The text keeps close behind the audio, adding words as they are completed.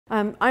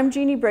I'm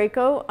Jeanne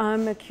Brako.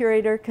 I'm a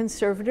curator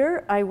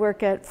conservator. I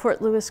work at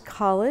Fort Lewis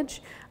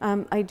College.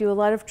 I do a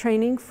lot of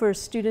training for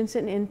students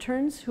and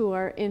interns who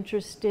are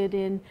interested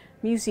in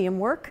museum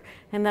work,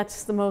 and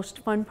that's the most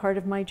fun part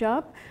of my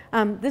job.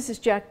 This is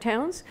Jack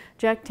Towns.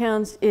 Jack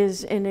Towns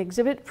is an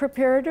exhibit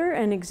preparator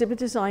and exhibit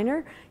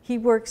designer. He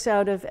works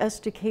out of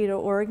Estacado,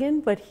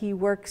 Oregon, but he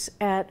works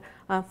at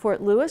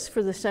Fort Lewis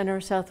for the Center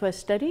of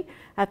Southwest Study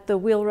at the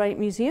Wheelwright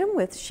Museum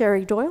with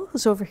Sherry Doyle,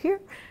 who's over here,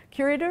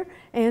 curator,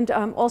 and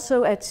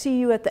also at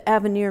CU at the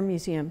Avenir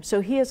Museum.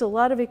 So he has a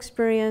lot of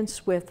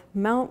experience with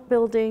mount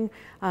building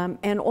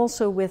and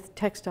also with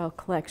textile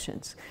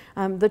collections.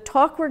 The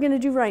talk we're going to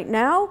do right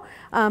now,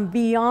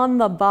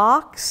 Beyond the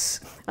Box,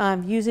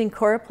 using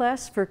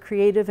Coroplast for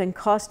creative and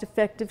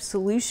cost-effective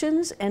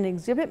solutions and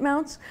exhibit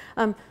mounts,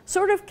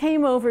 sort of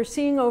came over,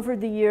 seeing over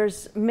the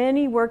years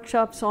many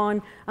workshops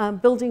on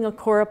building a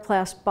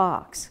Coroplast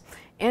box.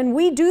 And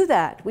we do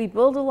that. We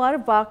build a lot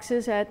of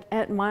boxes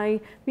at my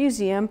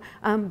museum,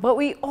 but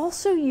we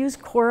also use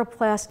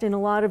Coroplast in a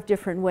lot of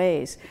different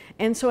ways.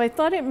 And so I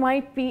thought it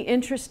might be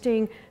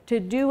interesting to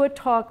do a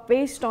talk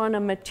based on a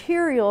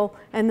material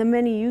and the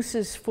many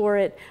uses for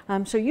it.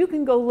 So you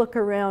can go look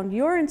around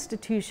your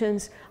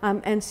institutions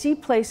and see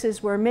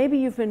places where maybe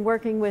you've been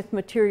working with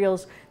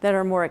materials that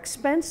are more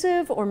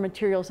expensive, or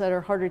materials that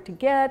are harder to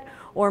get,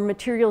 or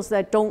materials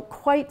that don't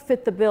quite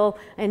fit the bill,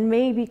 and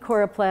maybe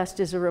Coroplast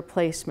is a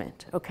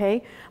replacement,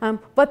 okay?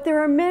 But there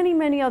are many,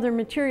 many other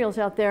materials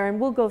out there, and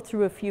we'll go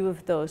through a few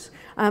of those.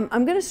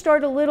 I'm going to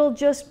start a little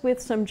just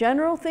with some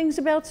general things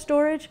about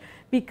storage,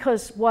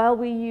 because while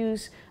we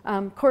use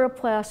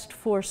Coroplast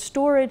for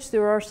storage,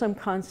 there are some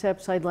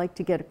concepts I'd like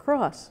to get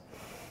across.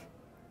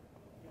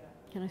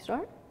 Can I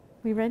start?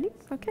 We ready?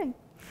 Okay.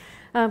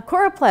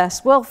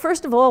 Coroplast, well,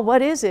 first of all,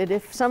 what is it?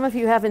 If some of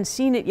you haven't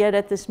seen it yet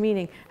at this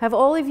meeting, have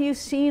all of you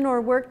seen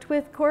or worked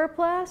with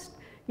Coroplast?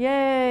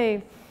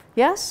 Yay.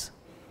 Yes?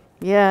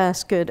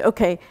 Yes, good.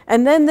 Okay.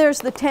 And then there's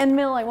the 10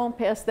 mil. I won't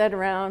pass that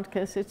around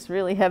because it's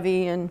really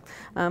heavy, and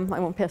I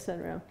won't pass that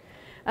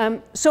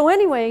around. So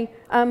anyway,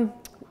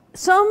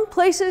 some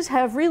places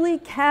have really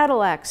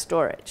Cadillac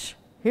storage.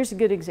 Here's a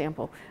good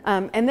example.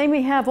 And they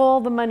may have all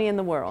the money in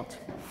the world.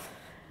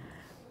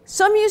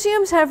 Some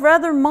museums have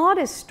rather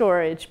modest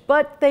storage,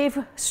 but they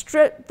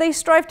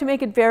strive to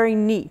make it very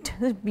neat.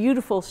 This is a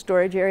beautiful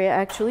storage area,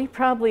 actually,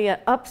 probably an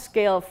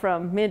upscale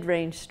from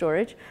mid-range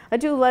storage. I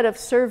do a lot of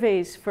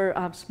surveys for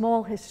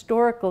small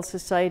historical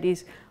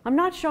societies. I'm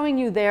not showing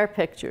you their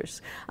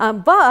pictures,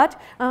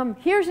 but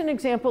here's an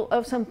example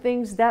of some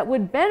things that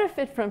would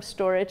benefit from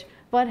storage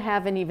but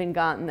haven't even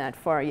gotten that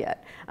far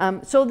yet.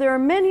 So there are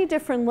many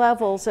different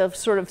levels of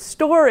sort of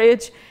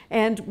storage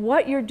and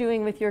what you're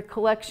doing with your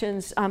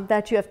collections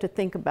that you have to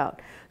think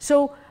about.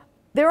 So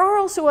there are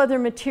also other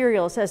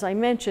materials, as I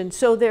mentioned.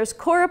 So there's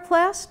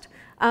Coroplast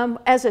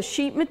as a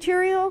sheet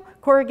material,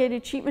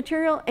 corrugated sheet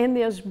material, and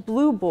there's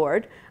blue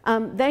board.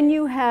 Then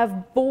you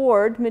have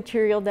board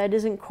material that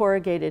isn't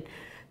corrugated.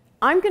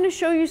 I'm going to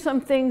show you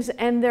some things,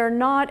 and they're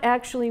not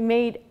actually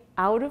made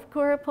out of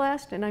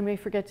Coroplast, and I may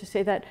forget to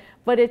say that,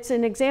 but it's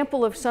an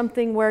example of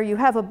something where you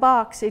have a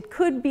box. It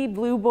could be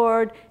blue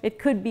board, it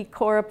could be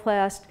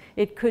Coroplast,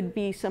 it could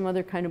be some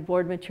other kind of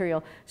board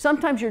material.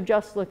 Sometimes you're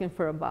just looking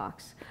for a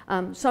box.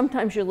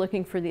 Sometimes you're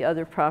looking for the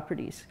other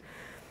properties.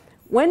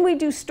 When we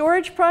do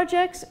storage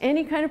projects,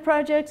 any kind of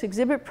projects,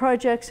 exhibit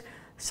projects,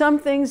 some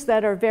things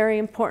that are very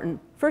important.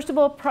 First of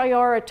all,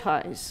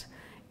 prioritize.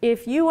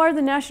 If you are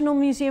the National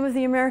Museum of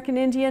the American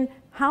Indian,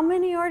 how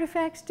many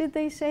artifacts did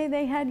they say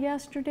they had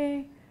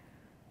yesterday?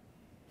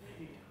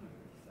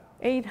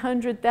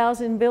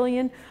 800,000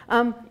 billion.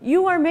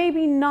 You are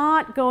maybe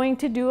not going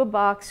to do a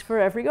box for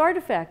every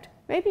artifact.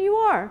 Maybe you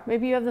are.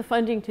 Maybe you have the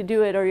funding to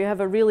do it, or you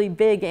have a really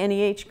big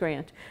NEH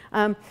grant.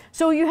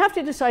 So you have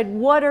to decide,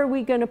 what are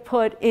we going to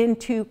put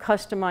into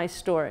customized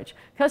storage?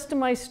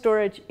 Customized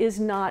storage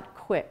is not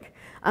quick.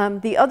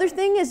 The other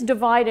thing is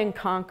divide and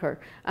conquer.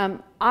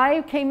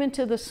 I came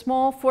into the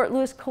small Fort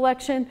Lewis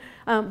collection,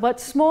 but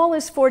small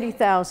is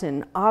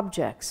 40,000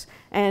 objects.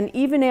 And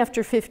even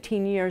after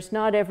 15 years,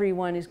 not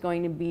everyone is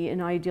going to be in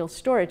ideal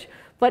storage.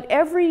 But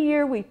every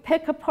year we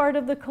pick a part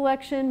of the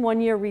collection. One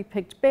year we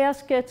picked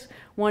baskets.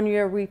 One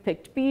year we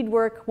picked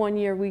beadwork. One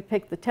year we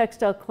picked the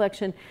textile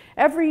collection.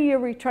 Every year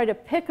we try to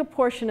pick a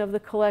portion of the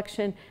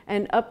collection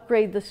and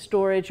upgrade the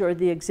storage or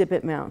the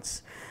exhibit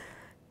mounts.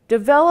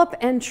 Develop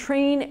and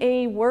train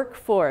a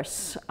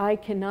workforce. I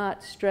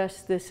cannot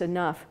stress this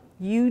enough.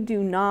 You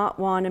do not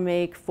want to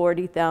make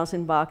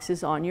 40,000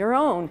 boxes on your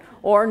own,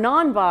 or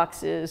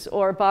non-boxes,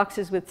 or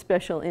boxes with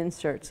special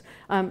inserts.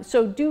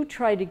 So do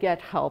try to get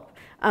help.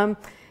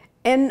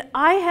 And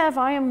I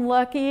am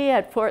lucky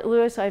at Fort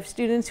Lewis. I have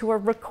students who are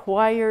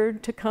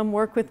required to come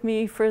work with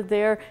me for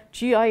their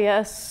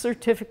GIS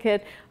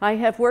certificate. I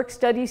have work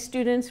study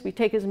students. We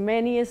take as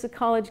many as the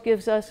college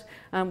gives us.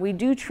 We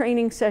do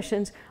training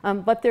sessions,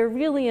 but they're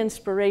really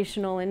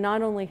inspirational in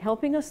not only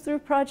helping us through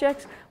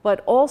projects, but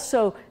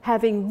also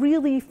having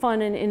really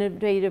fun and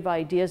innovative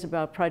ideas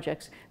about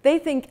projects. They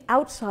think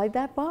outside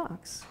that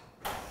box.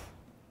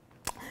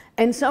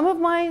 And some of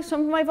my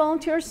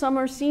volunteers, some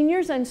are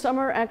seniors and some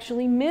are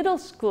actually middle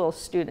school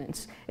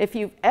students. If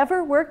you've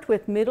ever worked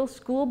with middle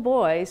school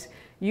boys,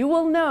 you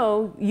will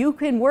know you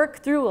can work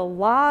through a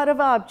lot of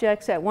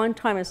objects at one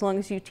time as long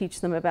as you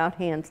teach them about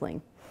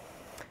handling.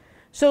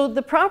 So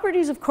the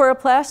properties of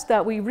Coroplast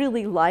that we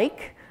really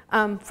like,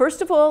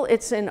 first of all,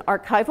 it's an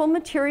archival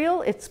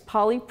material. It's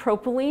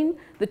polypropylene.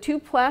 The two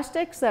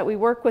plastics that we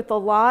work with a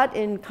lot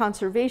in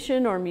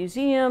conservation or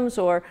museums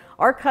or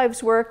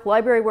archives work,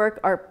 library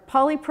work, are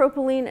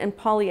polypropylene and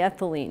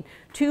polyethylene,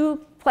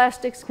 two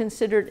plastics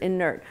considered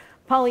inert.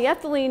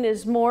 Polyethylene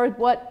is more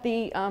what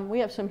the, we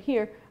have some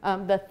here,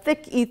 the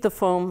thick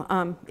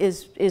ethofoam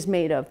is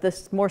made of,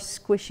 this more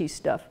squishy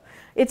stuff.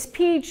 It's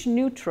pH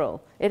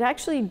neutral. It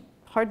actually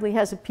hardly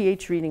has a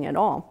pH reading at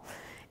all.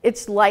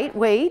 It's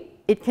lightweight.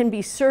 It can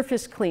be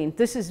surface cleaned.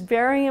 This is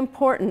very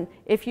important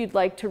if you'd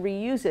like to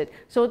reuse it.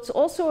 So it's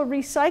also a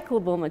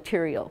recyclable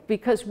material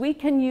because we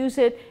can use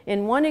it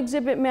in one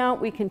exhibit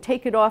mount. We can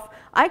take it off.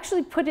 I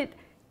actually put it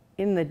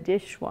in the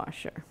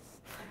dishwasher.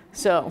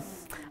 So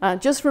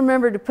just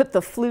remember to put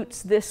the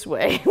flutes this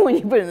way when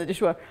you put it in the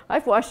dishwasher.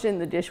 I've washed it in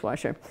the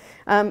dishwasher.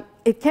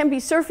 It can be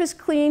surface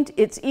cleaned.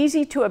 It's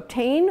easy to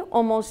obtain.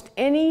 Almost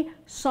any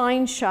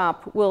sign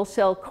shop will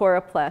sell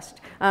Coroplast.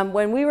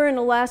 When we were in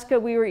Alaska,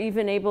 we were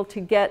even able to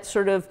get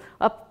sort of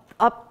up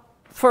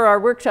for our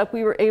workshop,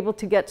 we were able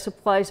to get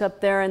supplies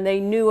up there, and they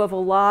knew of a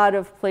lot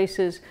of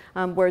places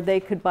where they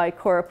could buy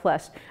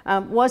Coroplast.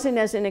 Wasn't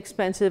as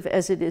inexpensive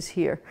as it is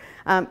here.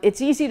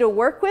 It's easy to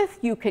work with.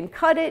 You can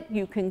cut it,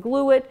 you can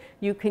glue it,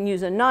 you can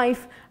use a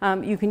knife,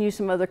 you can use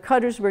some other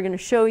cutters we're going to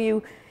show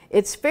you.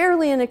 It's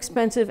fairly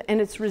inexpensive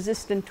and it's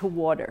resistant to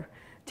water.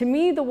 To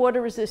me, the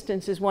water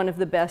resistance is one of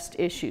the best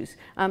issues.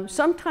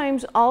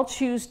 Sometimes I'll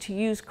choose to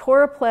use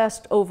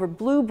Coroplast over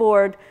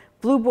blueboard,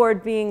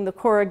 blueboard being the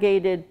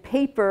corrugated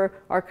paper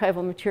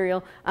archival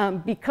material,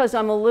 because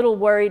I'm a little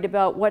worried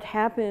about what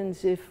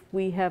happens if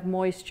we have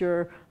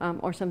moisture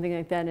or something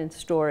like that in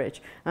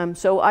storage.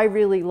 So I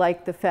really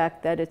like the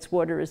fact that it's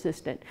water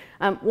resistant.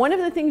 One of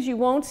the things you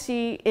won't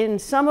see in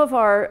some of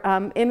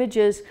our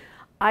images,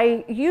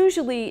 I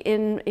usually,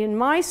 in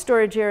my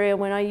storage area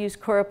when I use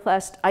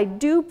Coroplast, I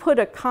do put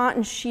a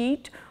cotton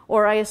sheet,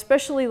 or I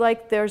especially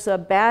like there's a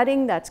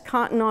batting that's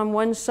cotton on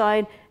one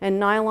side and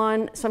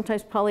nylon,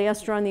 sometimes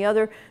polyester on the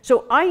other.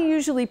 So I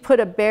usually put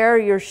a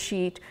barrier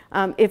sheet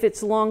if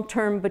it's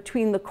long-term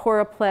between the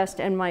Coroplast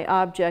and my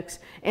objects.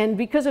 And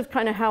because of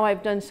kind of how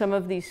I've done some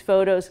of these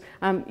photos,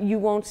 you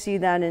won't see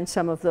that in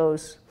some of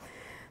those.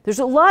 There's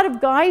a lot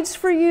of guides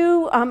for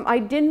you. I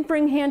didn't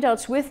bring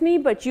handouts with me,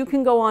 but you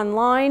can go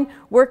online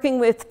working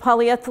with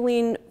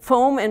polyethylene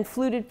foam and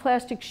fluted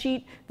plastic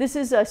sheet. This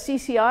is a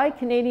CCI,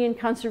 Canadian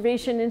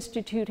Conservation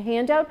Institute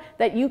handout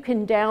that you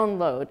can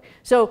download.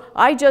 So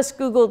I just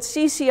Googled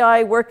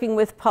CCI working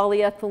with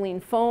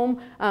polyethylene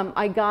foam.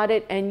 I got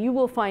it, and you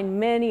will find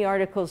many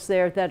articles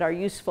there that are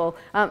useful.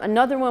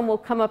 Another one will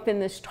come up in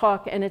this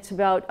talk, and it's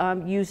about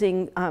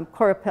using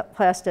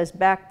Coroplast as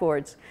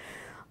backboards.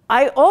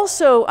 I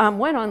also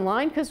went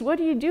online, because what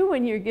do you do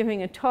when you're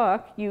giving a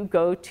talk? You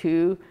go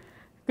to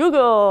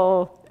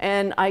Google,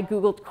 and I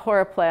Googled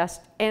Coroplast,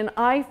 and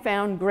I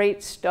found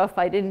great stuff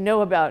I didn't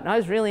know about. And I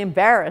was really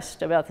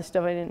embarrassed about the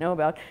stuff I didn't know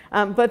about.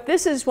 But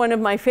this is one of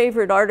my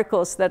favorite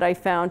articles that I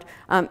found,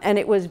 and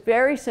it was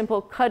very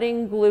simple: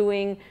 cutting,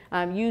 gluing,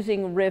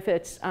 using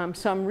rivets,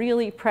 some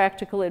really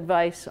practical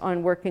advice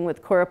on working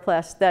with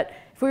Coroplast that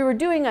if we were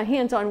doing a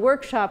hands-on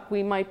workshop,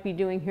 we might be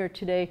doing here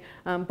today,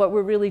 but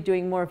we're really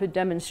doing more of a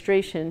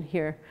demonstration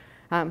here.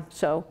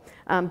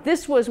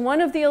 This was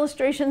one of the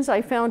illustrations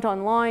I found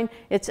online.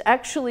 It's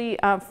actually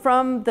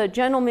from the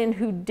gentleman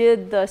who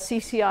did the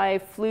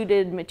CCI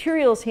fluted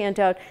materials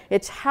handout.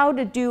 It's how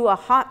to do a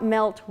hot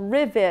melt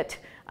rivet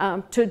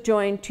to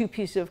join two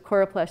pieces of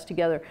Coroplast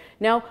together.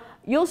 Now,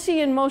 you'll see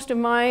in most of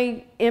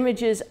my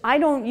images, I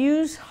don't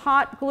use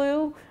hot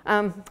glue,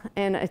 and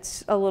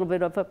it's a little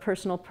bit of a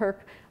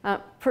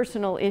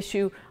personal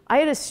issue. I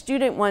had a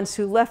student once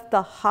who left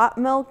the hot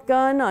melt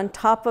gun on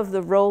top of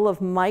the roll of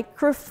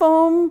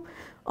microfoam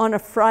on a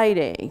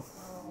Friday.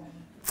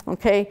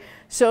 Okay,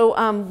 so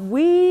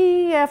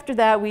after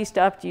that, we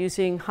stopped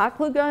using hot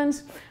glue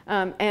guns,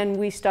 and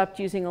we stopped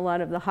using a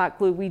lot of the hot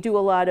glue. We do a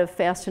lot of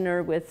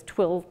fastener with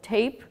twill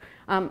tape.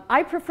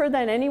 I prefer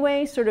that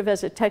anyway, sort of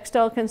as a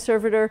textile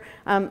conservator.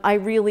 I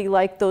really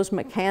like those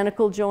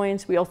mechanical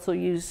joints. We also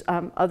use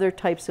other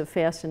types of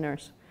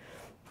fasteners.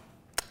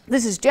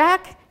 This is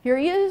Jack. Here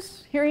he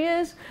is. Here he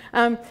is.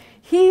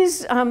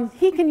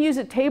 He can use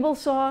a table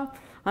saw.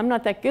 I'm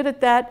not that good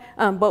at that,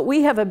 but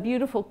we have a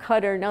beautiful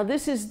cutter. Now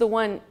this is the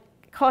one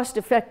cost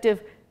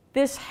effective.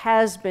 This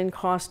has been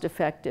cost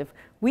effective.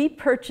 We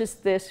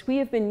purchased this. We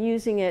have been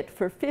using it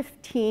for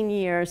 15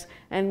 years,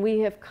 and we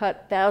have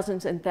cut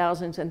thousands and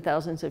thousands and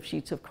thousands of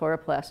sheets of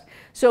Coroplast.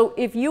 So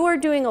if you are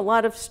doing a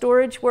lot of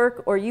storage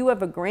work or you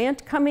have a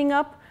grant coming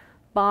up,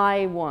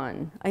 buy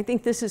one. I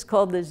think this is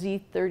called the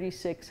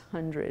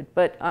Z3600,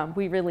 but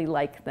we really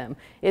like them.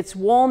 It's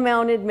wall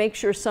mounted. Make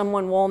sure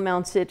someone wall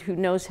mounts it who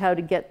knows how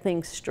to get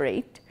things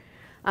straight.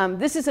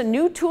 This is a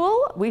new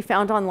tool we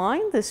found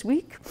online this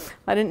week.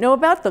 I didn't know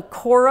about the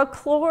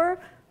Coroplast.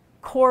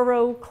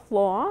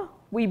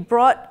 We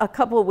brought a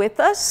couple with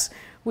us.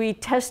 We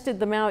tested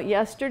them out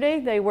yesterday.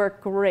 They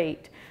work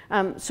great.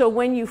 So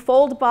when you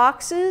fold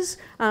boxes,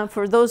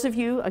 for those of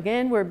you,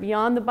 again, we're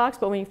beyond the box,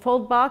 but when you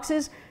fold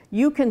boxes,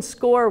 you can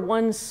score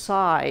one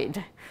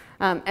side.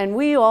 And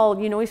we all,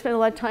 you know, we spend a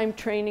lot of time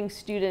training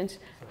students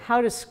how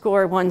to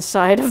score one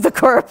side of the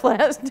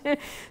Coroplast.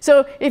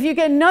 So if you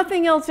get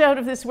nothing else out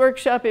of this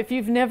workshop, if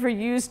you've never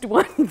used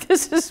one,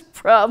 this is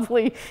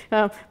probably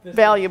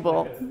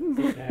valuable.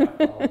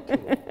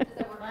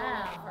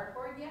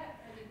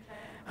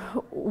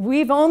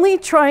 We've only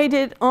tried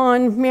it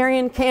on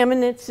Marion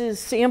Kamenitz's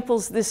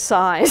samples this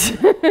size.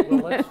 Well,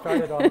 let's try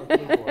it on the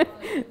blue board.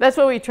 That's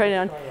what we tried it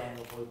on.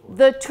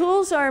 The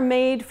tools are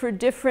made for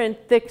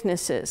different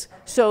thicknesses.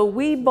 So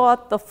we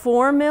bought the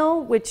 4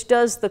 mil, which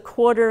does the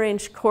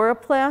 1/4-inch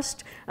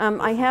Coroplast.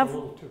 I have, a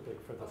little too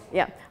big for this one.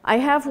 yeah, I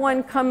have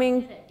one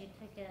coming.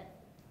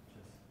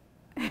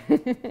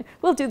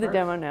 We'll do the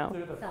demo now.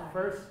 Through the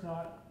first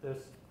knot,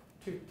 there's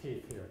 2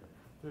 teeth here.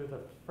 Through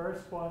the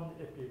first one,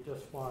 if you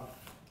just want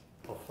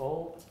a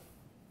fold,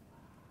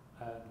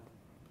 and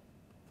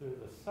through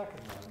the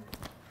second one,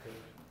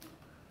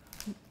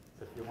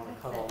 if you want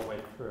to cut all the way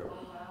through.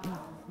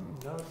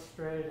 No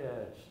straight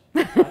edge.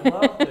 I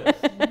love this.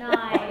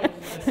 Nice.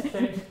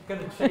 It's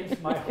going to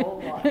change my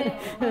whole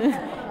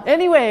life.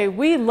 Anyway,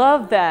 we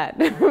love that.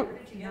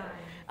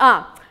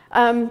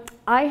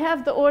 I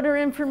have the order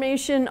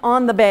information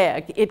on the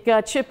bag. It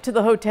got shipped to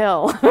the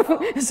hotel.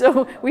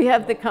 So we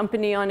have the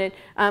company on it.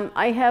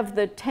 I have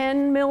the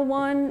 10 mil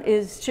one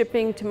is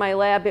shipping to my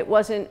lab. It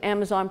wasn't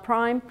Amazon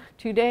Prime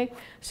today.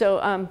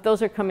 So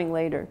those are coming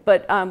later.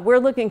 But we're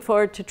looking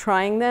forward to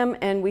trying them,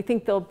 and we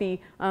think they'll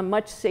be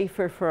much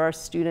safer for our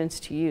students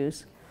to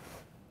use.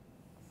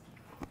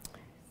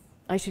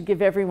 I should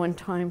give everyone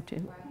time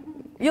to.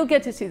 You'll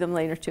get to see them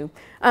later too.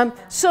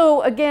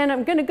 So again,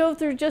 I'm going to go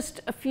through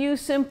just a few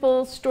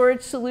simple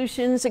storage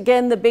solutions.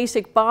 Again, the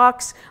basic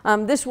box.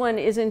 This one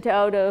isn't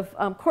out of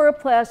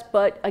Coroplast,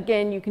 but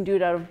again, you can do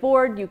it out of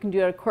board, you can do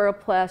it out of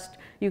Coroplast,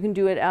 you can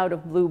do it out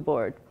of blue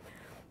board.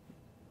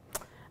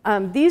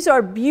 These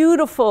are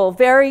beautiful,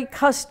 very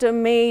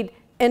custom-made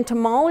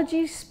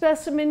entomology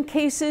specimen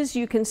cases.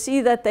 You can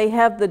see that they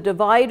have the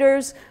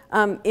dividers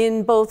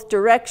in both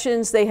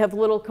directions. They have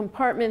little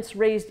compartments,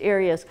 raised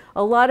areas.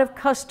 A lot of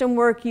custom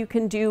work you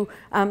can do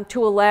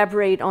to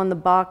elaborate on the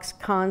box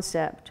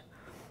concept.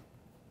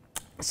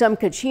 Some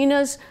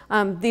kachinas.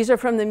 These are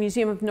from the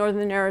Museum of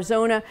Northern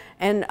Arizona,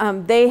 and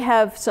they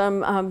have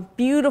some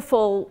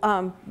beautiful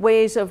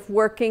ways of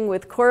working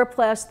with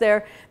Coroplast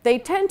there. They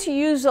tend to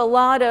use a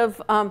lot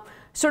of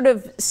sort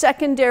of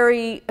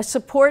secondary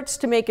supports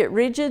to make it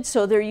rigid,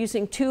 so they're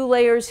using 2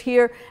 layers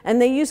here, and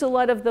they use a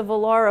lot of the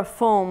Velara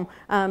foam,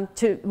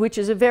 which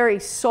is a very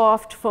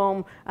soft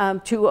foam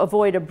to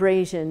avoid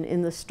abrasion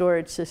in the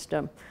storage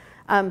system.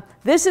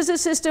 This is a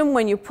system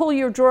when you pull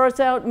your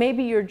drawers out,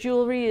 maybe your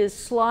jewelry is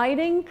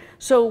sliding,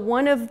 so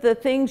one of the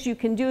things you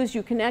can do is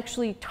you can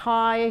actually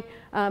tie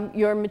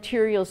your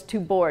materials to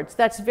boards.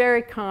 That's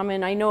very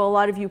common. I know a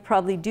lot of you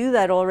probably do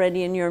that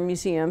already in your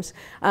museums.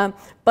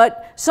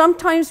 But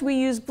sometimes we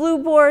use blue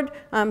board.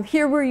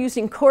 Here we're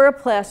using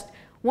Coroplast.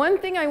 One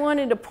thing I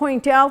wanted to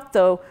point out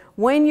though,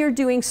 when you're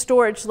doing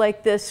storage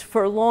like this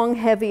for long,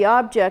 heavy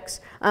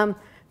objects,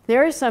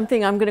 there is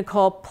something I'm going to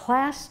call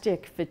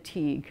plastic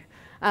fatigue.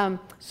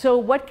 So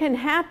what can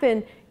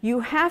happen,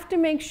 you have to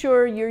make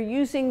sure you're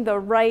using the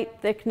right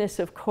thickness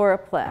of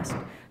Coroplast.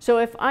 So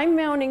if I'm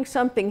mounting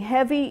something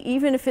heavy,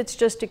 even if it's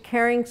just a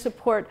carrying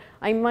support,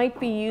 I might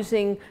be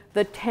using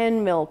the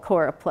 10 mil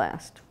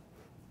Coroplast.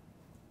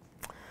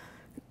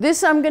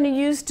 This I'm going to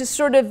use to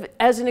sort of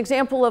as an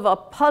example of a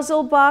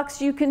puzzle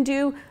box you can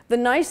do. The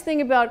nice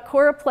thing about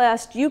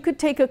Coroplast, you could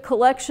take a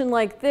collection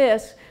like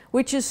this,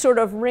 which is sort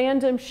of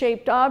random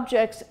shaped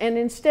objects, and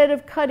instead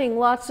of cutting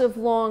lots of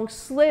long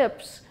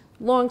strips,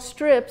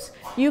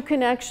 you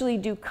can actually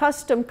do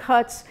custom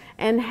cuts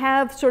and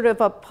have sort of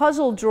a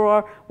puzzle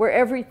drawer where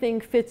everything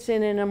fits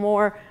in a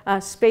more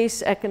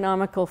space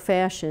economical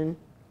fashion.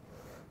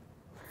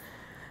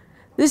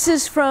 This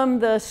is from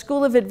the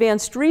School of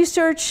Advanced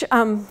Research.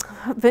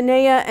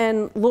 Vinaya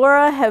and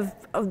Laura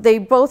they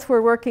both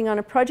were working on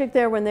a project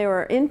there when they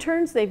were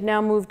interns. They've now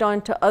moved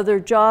on to other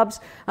jobs,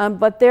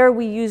 but there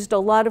we used a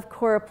lot of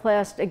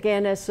Coroplast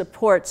again as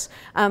supports.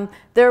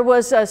 There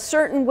was a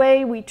certain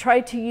way we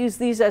tried to use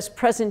these as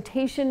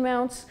presentation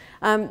mounts.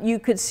 You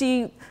could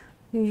see,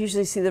 you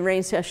usually see the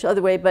rain sash the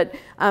other way, but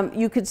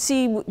you could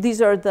see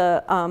these are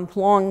the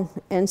long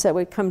ends that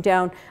would come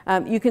down.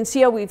 You can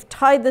see how we've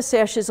tied the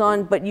sashes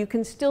on, but you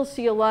can still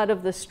see a lot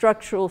of the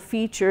structural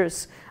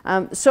features.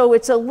 So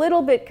it's a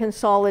little bit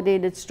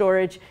consolidated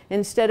storage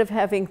instead of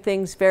having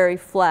things very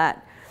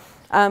flat.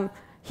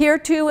 Here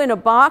too, in a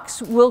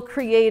box, we'll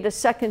create a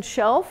second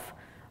shelf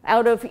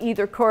out of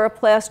either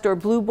Coroplast or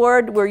blue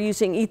board. We're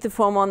using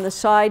Ethafoam on the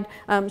side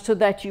so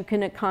that you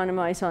can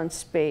economize on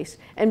space.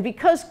 And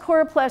because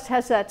Coroplast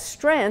has that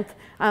strength,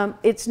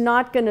 it's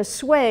not going to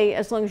sway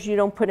as long as you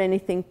don't put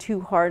anything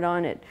too hard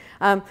on it.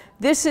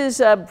 This is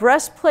a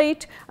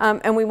breastplate,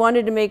 and we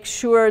wanted to make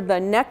sure the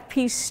neck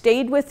piece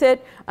stayed with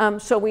it,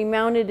 so we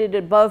mounted it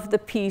above the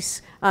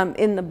piece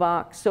in the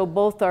box, so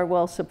both are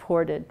well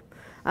supported.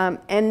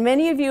 And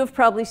many of you have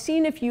probably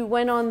seen, if you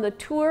went on the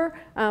tour,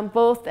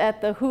 both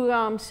at the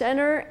ATALM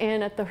Center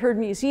and at the Heard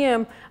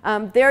Museum,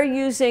 they're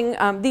using,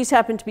 these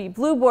happen to be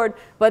blueboard,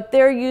 but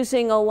they're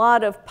using a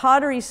lot of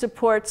pottery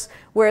supports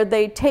where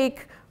they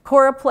take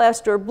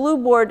Coroplast or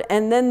blueboard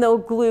and then they'll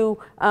glue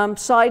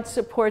side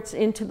supports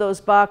into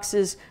those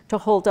boxes to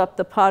hold up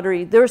the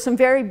pottery. There were some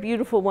very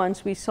beautiful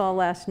ones we saw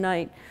last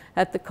night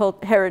at the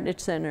Heritage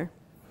Center.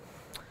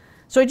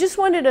 So I just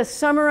wanted to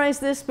summarize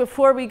this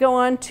before we go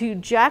on to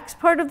Jack's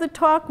part of the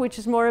talk, which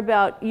is more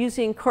about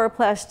using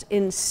Coroplast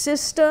in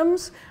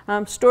systems,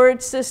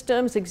 storage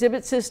systems,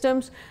 exhibit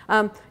systems.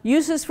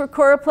 Uses for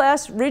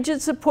Coroplast: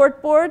 rigid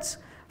support boards,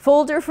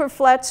 folder for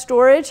flat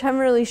storage. Haven't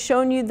really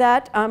shown you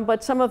that,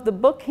 but some of the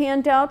book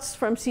handouts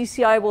from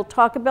CCI will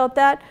talk about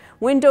that.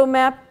 Window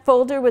map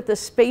folder with a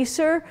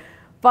spacer.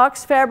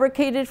 Box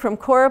fabricated from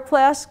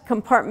Coroplast,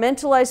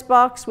 compartmentalized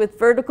box with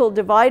vertical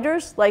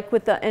dividers, like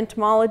with the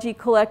entomology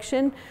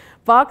collection.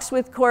 Box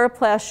with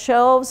Coroplast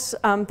shelves,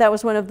 that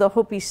was one of the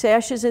Hopi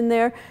sashes in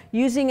there.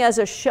 Using as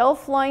a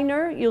shelf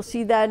liner, you'll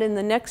see that in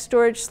the next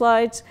storage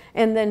slides,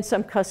 and then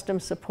some custom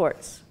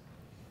supports.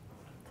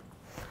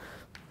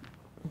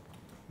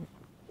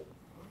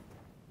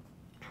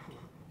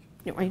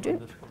 You want to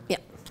do it? Yeah.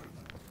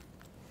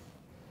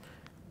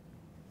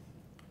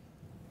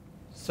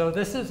 So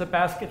this is a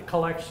basket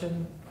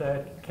collection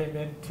that came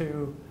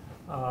into,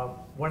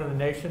 one of the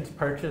nations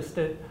purchased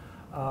it.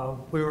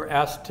 We were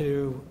asked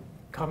to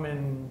come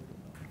and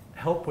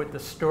help with the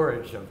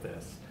storage of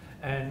this.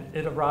 And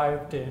it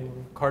arrived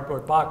in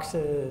cardboard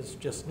boxes,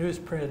 just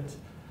newsprint,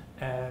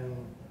 and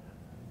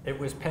it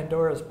was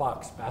Pandora's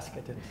box,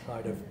 basket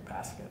inside of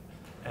basket.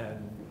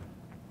 And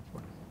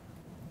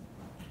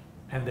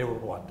they were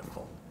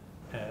wonderful.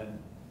 And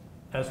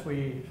as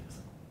we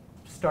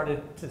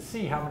started to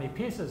see how many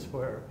pieces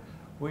were,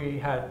 we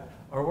had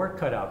our work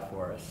cut out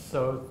for us.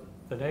 So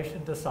the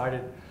nation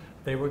decided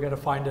they were going to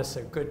find us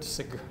a good,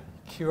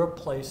 secure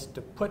place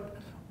to put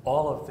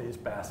all of these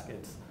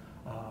baskets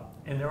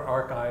in their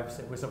archives.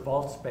 It was a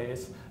vault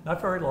space, not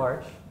very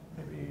large,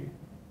 maybe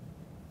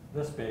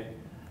this big,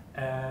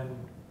 and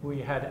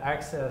we had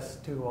access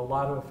to a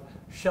lot of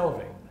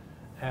shelving.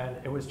 And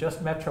it was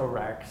just Metro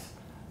racks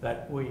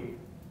that we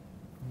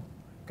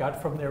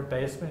got from their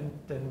basement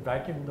and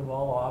vacuumed them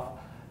all off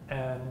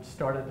and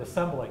started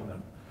assembling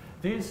them.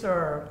 These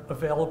are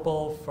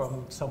available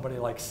from somebody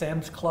like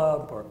Sam's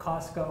Club or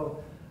Costco,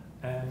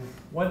 and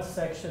one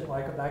section,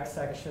 like a back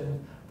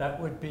section,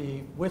 that would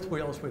be, with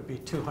wheels, would be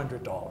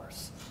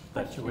 $200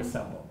 that you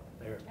assemble.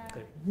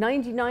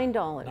 $99.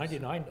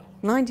 $99.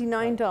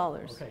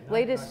 $99. Okay,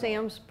 Latest $99.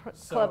 Sam's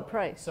Club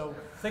price. So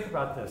think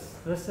about this.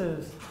 This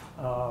is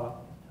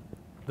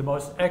the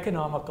most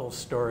economical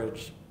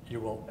storage you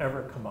will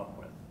ever come up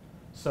with.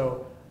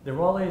 So there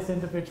are all these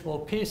individual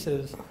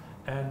pieces,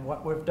 and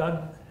what we've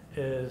done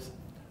is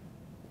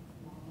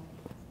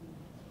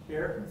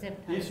here,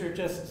 these are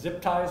just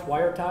zip ties,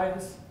 wire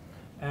ties,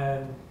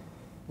 and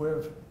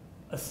we've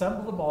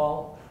assembled them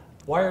all,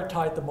 wire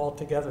tied them all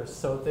together.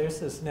 So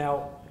this is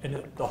now,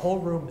 and the whole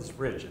room is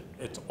rigid.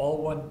 It's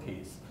all one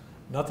piece.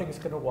 Nothing's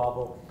going to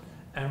wobble.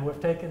 And we've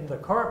taken the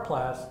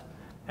Coroplast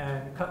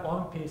and cut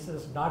long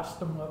pieces, notched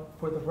them up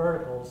for the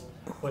verticals,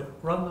 but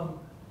run them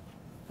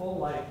full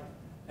length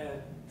and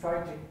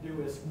tried to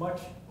do as much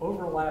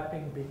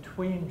overlapping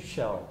between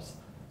shelves.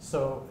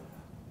 So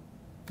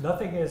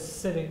nothing is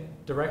sitting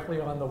directly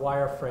on the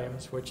wire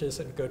frames, which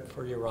isn't good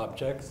for your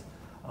objects.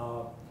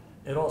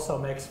 It also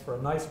makes for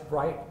a nice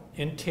bright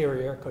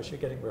interior because you're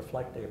getting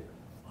reflective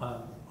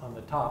on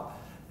the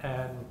top.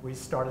 And we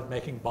started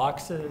making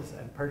boxes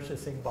and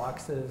purchasing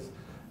boxes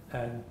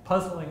and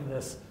puzzling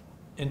this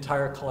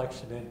entire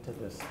collection into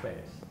this space.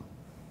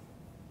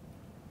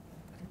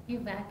 You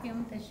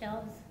vacuum the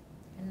shelves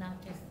and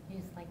not just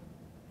use like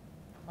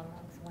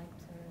Clorox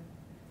wipes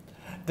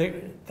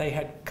or? They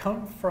had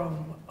come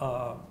from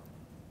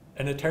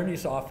an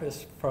attorney's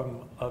office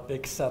from a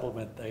big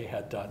settlement they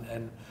had done,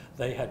 and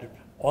they had,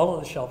 all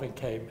of the shelving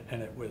came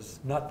and it was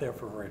not there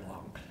for very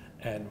long.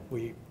 And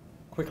we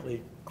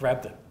quickly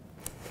grabbed it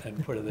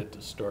and put it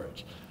into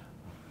storage.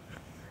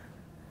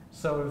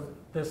 So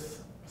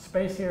this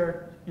space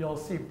here, you'll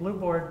see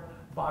blueboard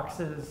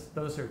boxes.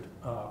 Those are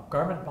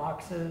garment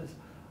boxes.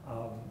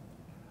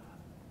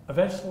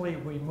 Eventually,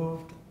 we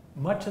moved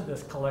much of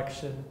this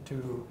collection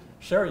to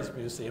Sherry's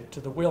Museum, to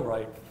the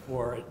wheelwright,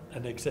 for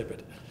an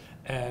exhibit.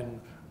 And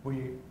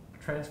we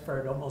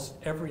transferred almost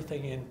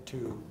everything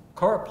into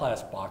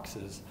Coroplast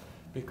boxes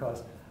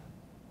because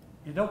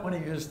you don't want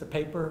to use the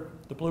paper,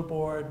 the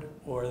blueboard,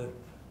 or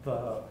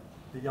the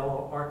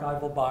yellow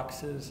archival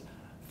boxes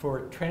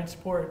for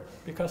transport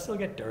because they'll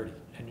get dirty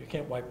and you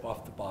can't wipe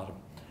off the bottom.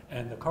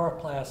 And the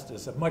Coroplast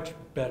is a much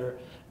better,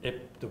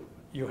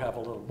 you have a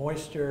little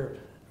moisture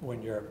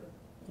when you're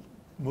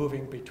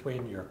moving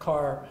between your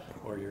car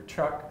or your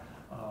truck.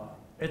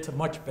 It's a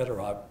much better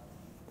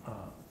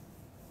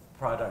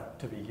product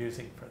to be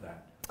using for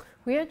that.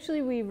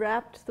 We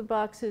wrapped the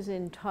boxes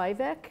in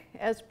Tyvek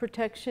as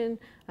protection,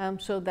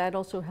 so that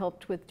also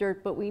helped with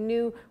dirt. But we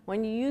knew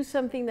when you use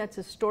something that's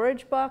a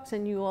storage box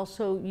and you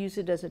also use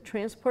it as a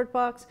transport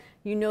box,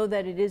 you know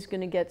that it is going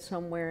to get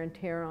some wear and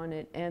tear on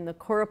it. And the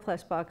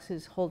Coroplast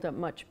boxes hold up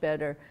much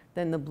better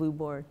than the blue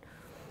board.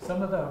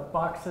 Some of the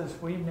boxes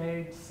we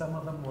made, some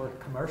of them were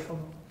commercial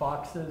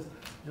boxes.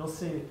 You'll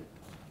see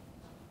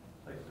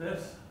like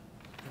this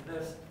and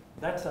this.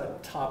 That's a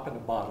top and a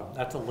bottom.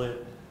 That's a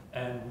lid.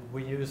 And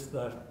we use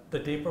the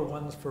deeper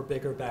ones for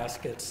bigger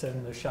baskets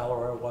and the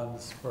shallower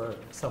ones for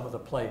some of the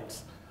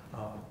plates.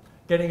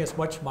 Getting as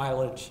much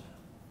mileage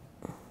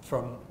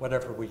from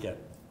whatever we get.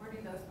 Where do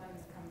those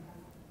miles come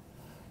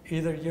from?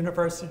 Either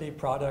university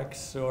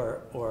products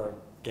or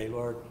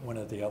Gaylord, one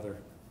or the other.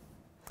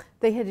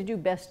 They had to do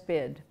best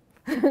bid,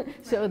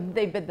 so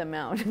they bid them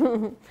out.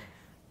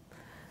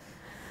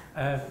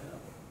 And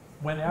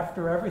when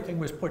after everything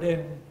was put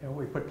in,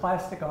 we put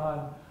plastic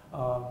on,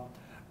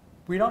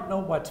 we don't know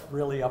what's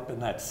really up in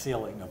that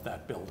ceiling of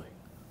that building.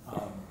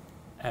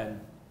 And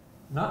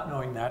not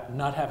knowing that,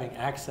 not having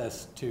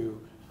access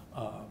to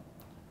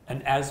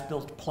an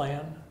as-built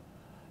plan,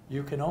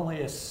 you can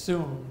only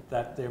assume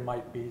that there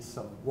might be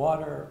some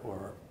water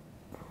or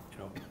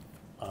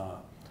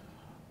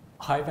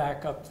high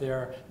vac up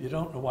there. You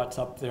don't know what's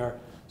up there.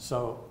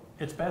 So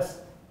it's best,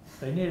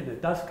 they needed a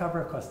dust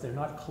cover because they're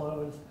not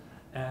closed,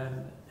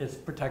 and it's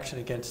protection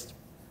against,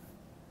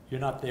 you're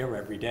not there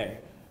every day.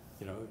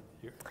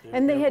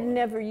 And they had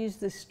never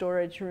used this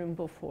storage room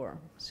before,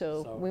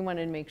 so we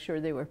wanted to make sure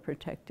they were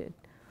protected.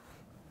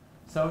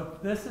 So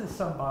this is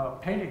some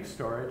painting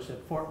storage at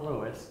Fort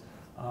Lewis.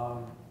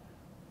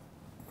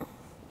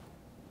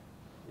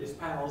 These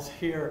panels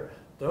here,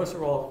 those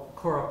are all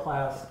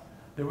Coroplast.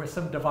 There were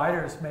some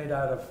dividers made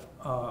out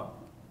of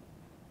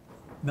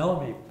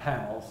millimeter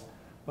panels,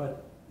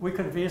 but we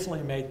could have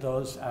easily made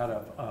those out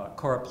of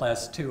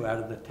Coroplast 2, out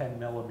of the 10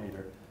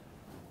 millimeter.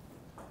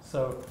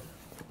 So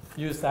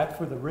use that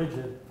for the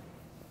rigid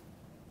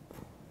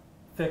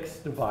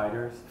fixed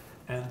dividers,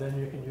 and then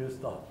you can use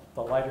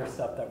the lighter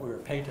stuff that we were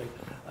painting,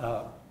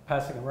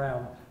 passing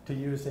around to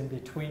use in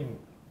between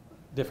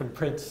different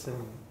prints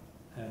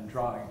and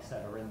drawings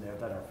that are in there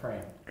that are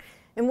framed.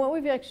 And what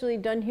we've actually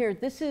done here,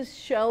 this is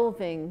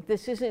shelving.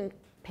 This isn't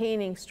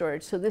painting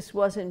storage, so this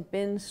wasn't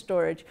bin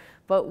storage,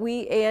 but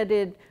we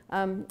added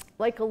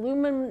like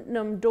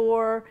aluminum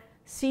door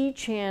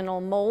C-channel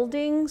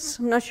moldings.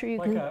 I'm not sure you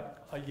can. Like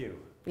a U.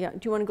 Yeah, do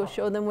you want to go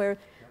show them where?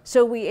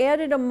 So we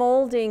added a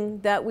molding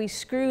that we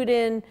screwed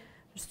in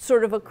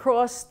sort of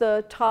across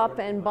the top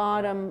and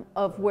bottom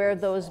of where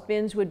those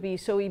bins would be.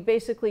 So we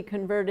basically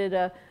converted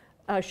a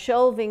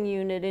shelving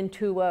unit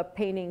into a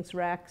paintings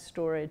rack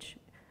storage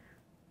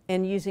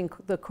and using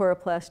the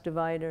Coroplast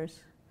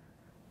dividers.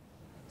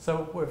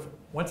 So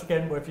once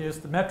again, we've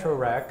used the Metro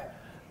rack,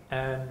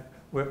 and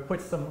we've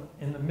put some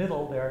in the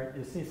middle there.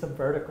 You see some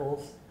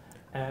verticals.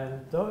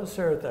 And those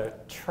are the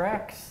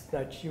tracks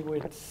that you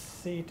would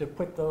see to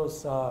put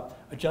those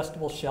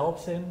adjustable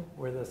shelves in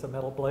where there's a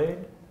metal blade.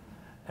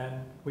 And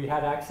we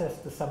had access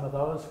to some of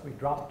those. We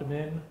dropped them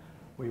in.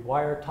 We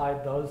wire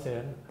tied those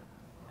in.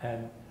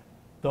 And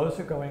those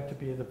are going to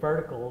be the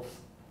verticals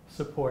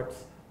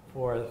supports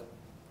for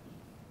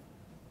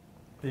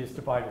these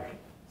dividers.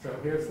 So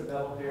here's the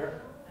metal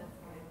here.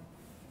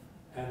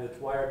 And it's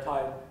wire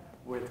tied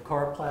with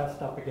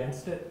Coroplast up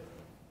against it.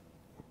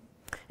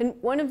 And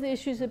one of the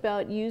issues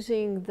about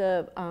using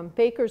the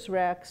baker's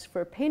racks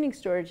for painting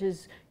storage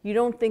is you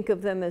don't think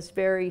of them as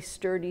very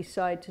sturdy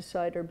side to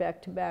side or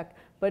back to back.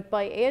 But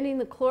by adding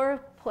the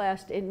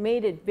Coroplast, it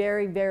made it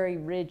very, very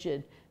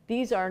rigid.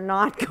 These are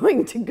not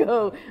going to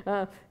go,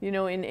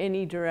 in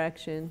any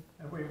direction.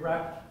 And we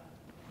wrapped,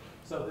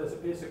 so there's a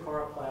piece of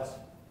Coroplast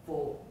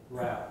full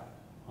wrap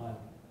on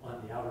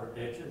the outer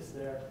edges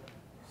there.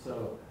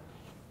 So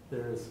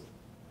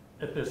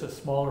if there's a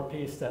smaller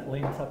piece that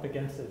leans up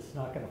against it, it's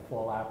not going to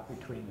fall out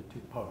between the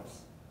two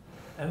posts.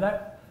 And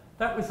that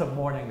was a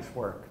morning's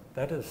work.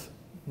 That is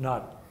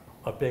not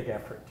a big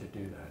effort to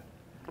do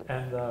that.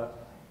 And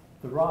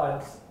the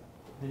rods,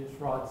 these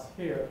rods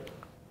here,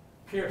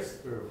 pierce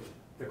through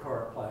the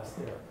Coroplast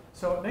there.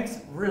 So it makes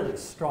it really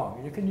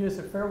strong. You can use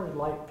a fairly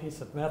light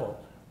piece of metal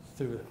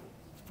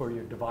for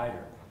your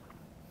divider.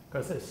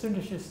 Because as soon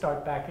as you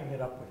start backing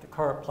it up with the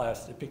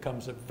Coroplast, it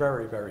becomes a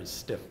very, very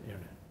stiff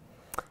unit.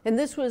 And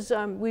this was,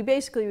 we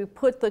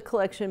put the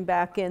collection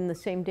back in the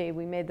same day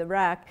we made the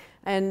rack,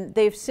 and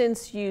they've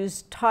since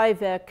used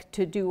Tyvek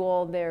to do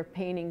all their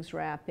paintings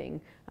wrapping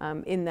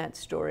in that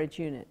storage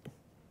unit.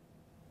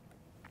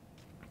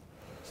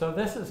 So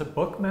this is a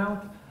book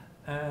mount,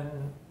 and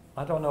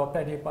I don't know if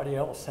anybody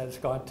else has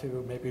gone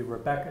to maybe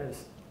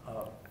Rebecca's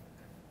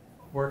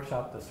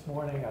workshop this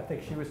morning. I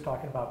think she was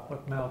talking about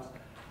book mounts.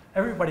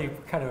 Everybody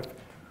kind of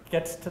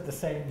gets to the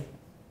same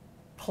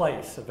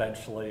place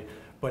eventually,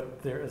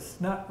 but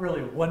there's not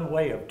really one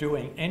way of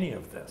doing any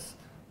of this.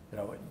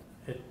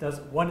 It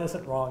doesn't. One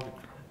isn't wrong.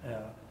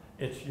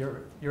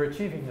 you're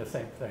achieving the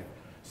same thing.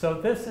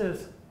 So this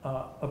is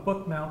a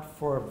book mount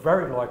for a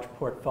very large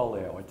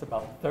portfolio. It's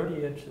about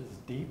 30 inches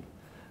deep,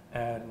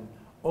 and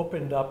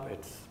opened up,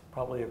 it's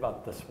probably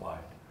about this wide.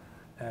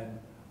 And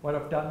what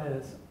I've done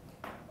is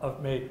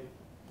I've made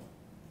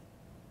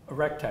a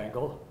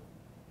rectangle,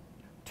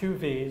 two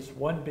V's,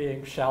 one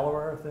being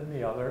shallower than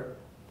the other.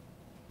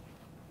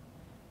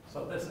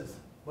 So this is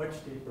much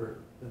deeper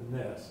than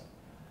this.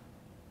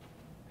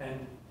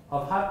 And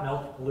I've hot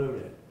melt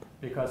glued it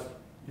because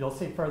you'll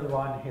see further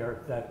on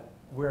here that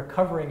we're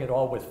covering it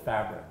all with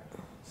fabric.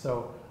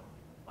 So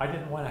I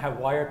didn't want to have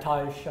wire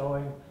ties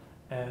showing,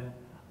 and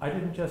I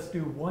didn't just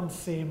do one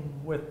seam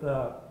with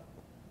the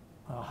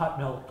hot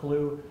melt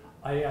glue.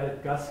 I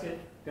added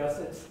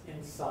gussets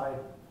inside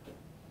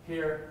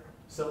here.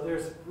 So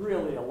there's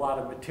really a lot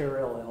of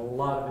material and a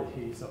lot of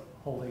adhesive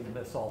holding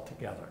this all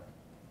together.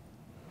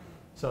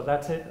 So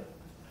that's it.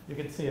 You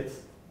can see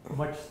it's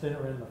much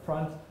thinner in the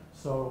front.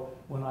 So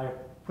when I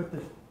put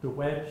the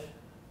wedge,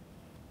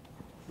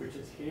 which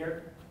is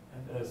here,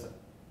 and there's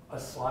a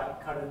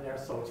slot cut in there,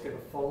 so it's going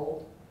to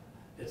fold.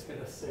 It's going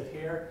to sit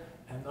here,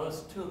 and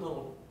those two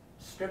little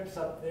strips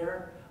up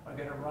there are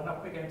going to run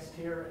up against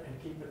here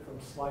and keep it from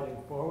sliding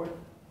forward.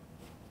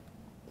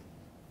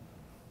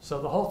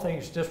 So the whole thing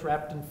is just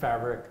wrapped in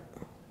fabric,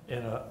 in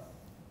a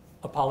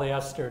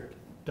polyester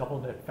double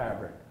knit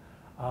fabric.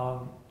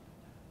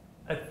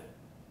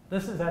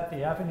 This is at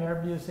the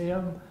Avenir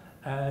Museum,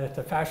 and it's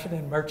a fashion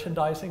and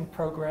merchandising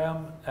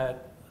program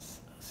at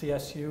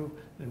CSU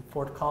in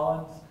Fort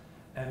Collins,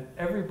 and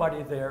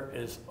everybody there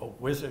is a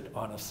wizard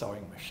on a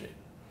sewing machine.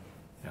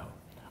 You know,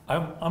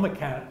 I'm a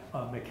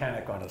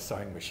mechanic on a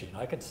sewing machine.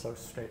 I can sew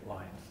straight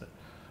lines.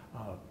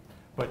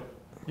 But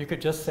you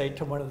could just say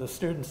to one of the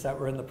students that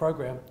were in the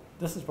program,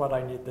 this is what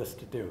I need this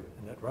to do.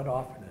 And it'd run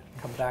off and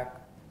it'd come back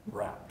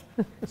wrapped.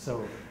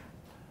 So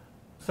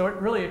it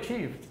really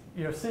achieved.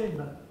 You're seeing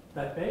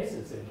that base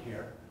is in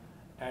here,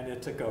 and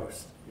it's a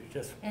ghost. You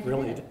just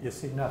really, you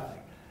see nothing.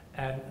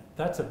 And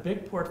that's a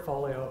big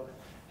portfolio.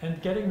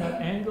 And getting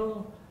that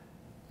angle,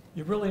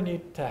 you really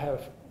need to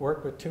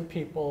work with two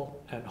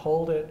people and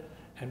hold it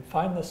and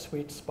find the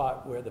sweet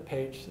spot where the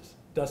page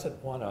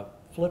doesn't want to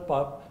flip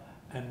up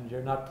and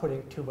you're not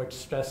putting too much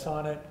stress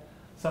on it.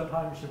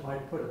 Sometimes you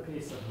might put a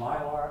piece of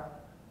mylar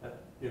that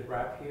you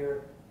wrap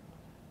here,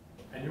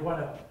 and you want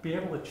to be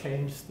able to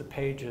change the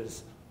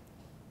pages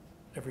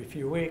every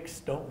few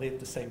weeks. Don't leave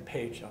the same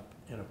page up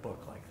in a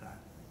book like that.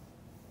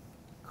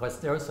 Because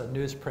there's a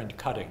newsprint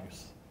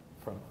cuttings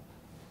from.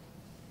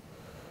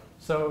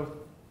 So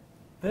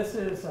this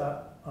is,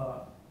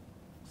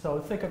 so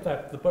think of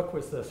that, the book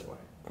was this way.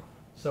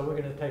 So we're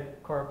going to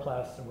take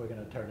Coroplast and we're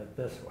going to turn it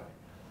this way.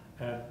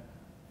 And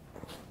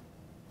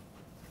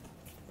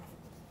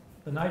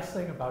the nice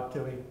thing about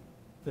doing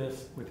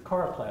this with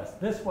Coroplast,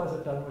 this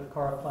wasn't done with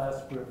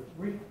Coroplast, we're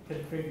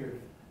reconfigured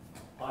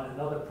on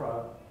another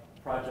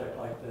project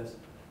like this.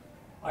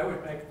 I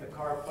would make the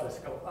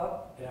Coroplast go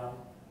up, down,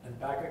 and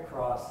back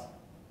across,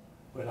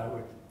 but I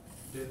would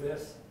do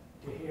this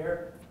to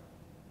here,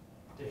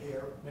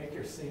 make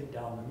your seam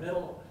down the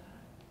middle.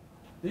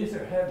 These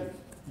are heavy.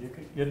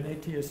 You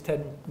need to use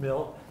 10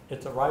 mil.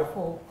 It's a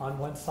rifle on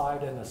one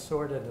side and a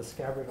sword and a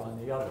scabbard on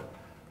the other.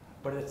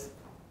 But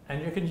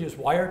and you can use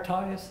wire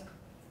ties,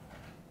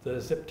 the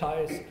zip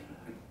ties,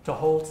 to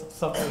hold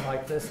something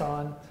like this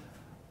on.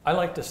 I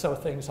like to sew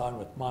things on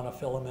with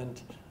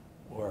monofilament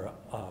or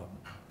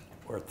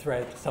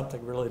thread,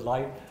 something really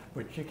light,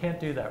 but you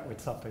can't do that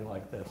with something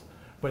like this.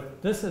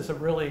 But this is a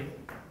really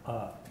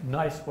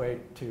nice way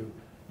to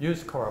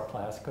use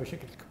Coroplast, because you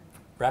could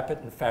wrap it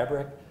in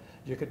fabric.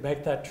 You could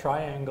make that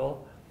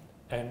triangle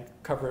and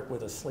cover it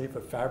with a sleeve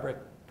of fabric,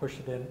 push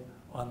it in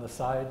on the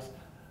sides.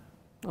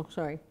 Oh,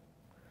 sorry.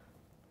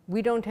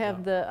 We don't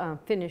have the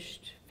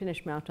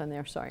finished mount on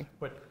there, sorry.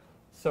 But,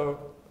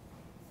 so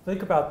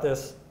think about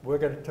this. We're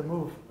going to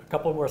move a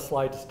couple more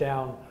slides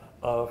down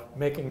of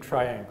making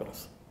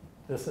triangles.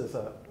 This is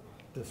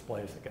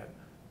displays again.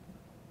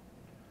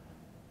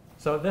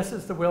 So this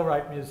is the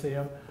Wheelwright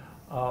Museum.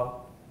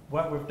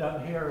 What we've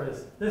done here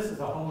is, this is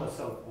a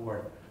homosoap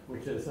board,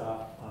 which is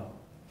a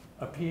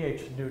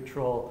pH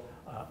neutral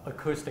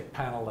acoustic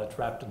panel that's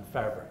wrapped in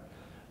fabric.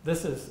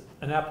 This is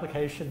an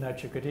application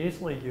that you could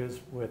easily use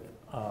with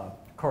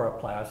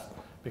Coroplast,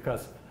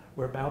 because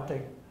we're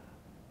mounting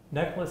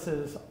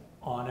necklaces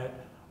on it,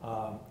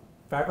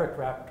 fabric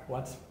wrapped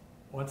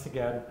once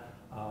again.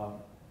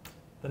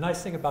 The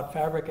nice thing about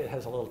fabric, it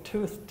has a little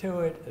tooth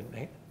to it,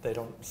 and they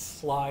don't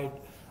slide.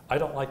 I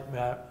don't like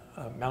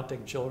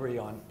mounting jewelry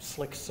on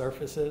slick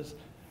surfaces.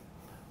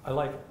 I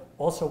like,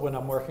 also when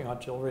I'm working on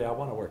jewelry, I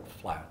want to work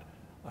flat.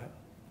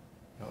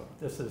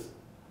 This is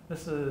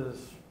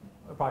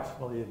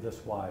approximately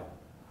this wide.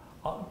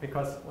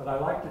 Because what I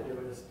like to do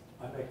is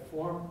I make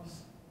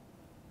forms,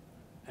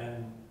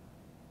 and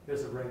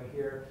here's a ring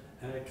here,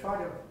 and I try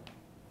to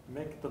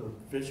make them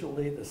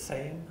visually the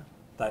same,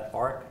 that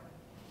arc.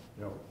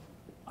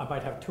 I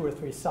might have 2 or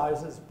 3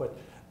 sizes, but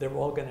they're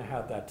all going to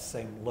have that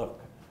same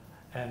look.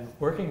 And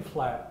working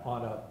flat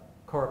on a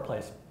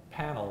Coroplast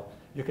panel,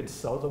 you can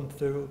sew them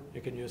through.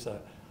 You can use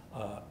a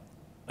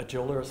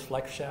jeweler's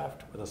flex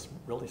shaft with a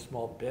really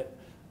small bit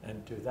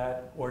and do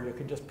that, or you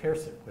can just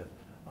pierce it with,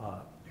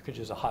 you could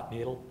use a hot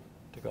needle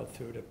to go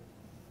through to,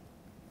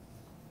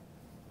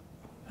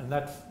 and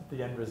that's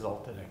the end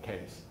result in a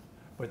case.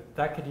 But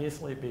that could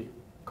easily be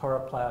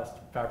Coroplast,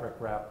 fabric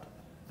wrapped.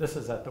 This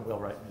is at the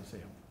Wheelwright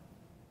Museum.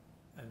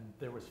 And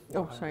there was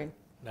 400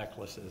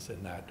 necklaces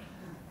in that.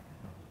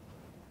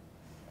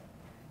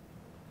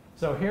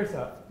 So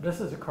this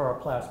is a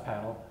Coroplast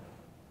panel.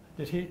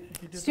 Did he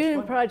do student this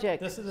one?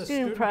 project. This is a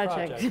student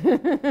project.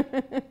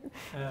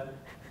 And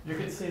you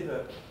can see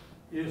the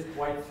used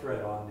white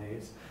thread on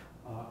these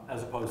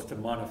as opposed to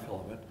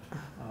monofilament.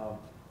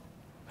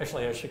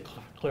 Actually, I should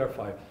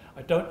clarify.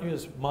 I don't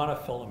use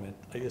monofilament.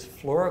 I use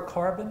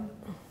fluorocarbon.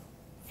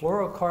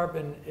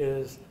 Fluorocarbon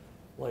is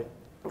like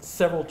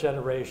several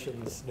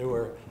generations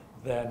newer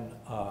than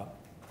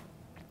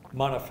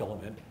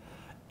monofilament.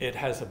 It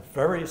has a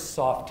very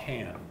soft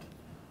hand.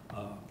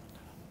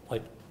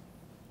 Like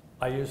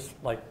I use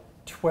like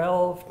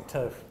 12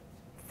 to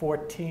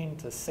 14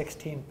 to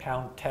 16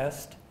 pound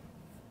test.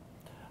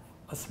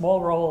 A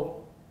small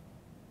roll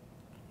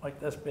like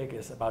this big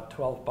is about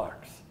 12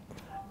 bucks.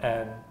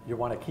 And you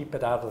want to keep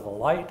it out of the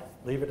light,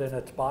 leave it in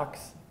its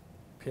box,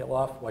 peel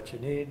off what you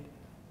need,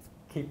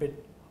 keep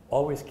it,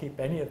 always keep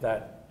any of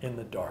that in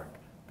the dark,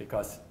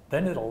 because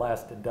then it'll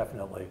last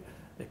indefinitely.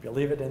 If you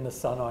leave it in the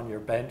sun on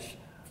your bench,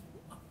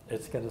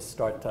 it's going to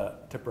start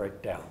to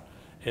break down.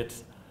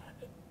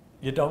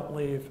 You don't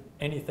leave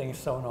anything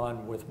sewn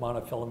on with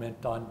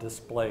monofilament on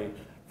display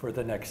for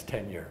the next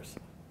 10 years.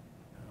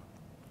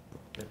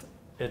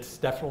 It's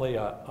definitely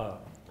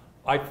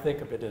I think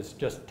of it as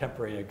just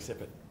temporary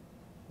exhibit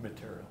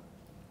material.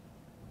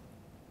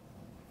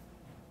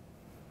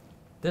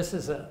 This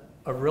is a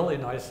really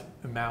nice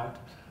mount.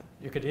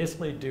 You could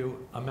easily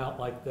do a mount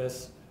like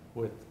this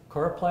with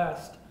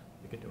Coroplast.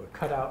 You could do a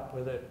cutout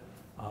with it.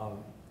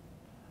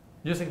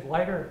 Using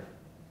lighter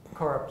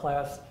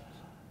Coroplast,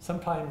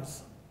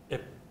 sometimes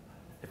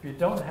if you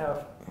don't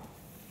have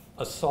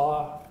a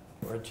saw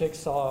or a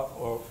jigsaw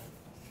or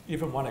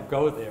even want to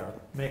go there,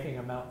 making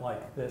a mount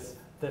like this,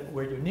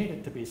 where you need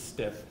it to be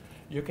stiff,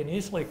 you can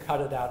easily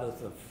cut it out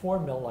of the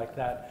 4mm like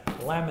that,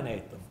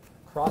 laminate them,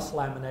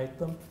 cross-laminate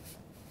them.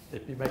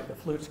 If you make the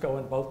flutes go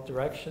in both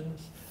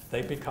directions,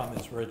 they become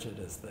as rigid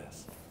as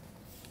this.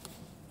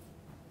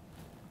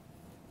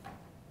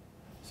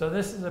 So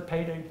this is a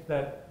painting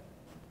that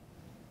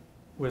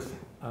was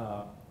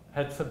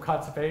had some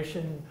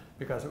conservation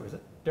because it was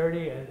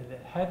dirty and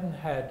it hadn't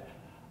had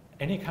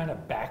any kind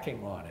of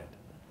backing on it.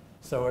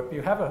 So if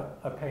you have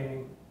a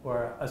painting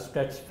or a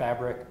stretched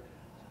fabric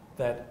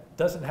that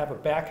doesn't have a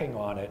backing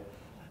on it,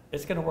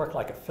 it's going to work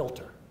like a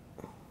filter.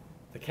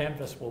 The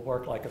canvas will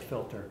work like a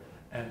filter,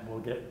 and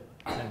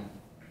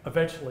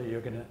eventually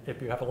you're going to,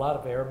 if you have a lot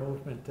of air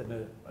movement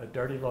in a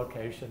dirty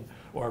location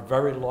or a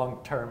very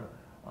long-term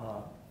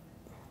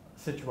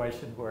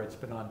situation where it's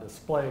been on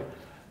display,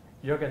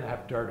 you're going to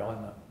have dirt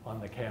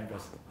on the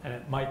canvas, and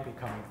it might be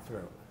coming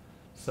through.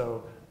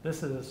 So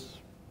this is,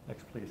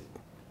 next please.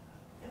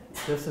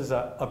 This is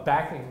a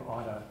backing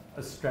on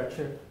a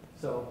stretcher.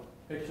 So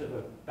picture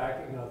the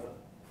backing of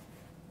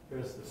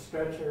here's the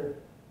stretcher,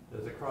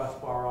 there's a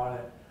crossbar on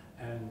it,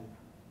 and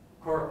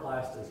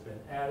Coroplast has been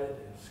added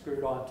and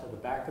screwed onto the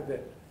back of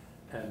it,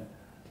 and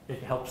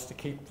it helps to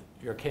keep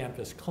your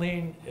canvas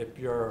clean. If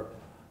you're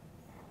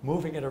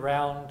moving it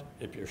around,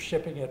 if you're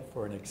shipping it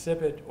for an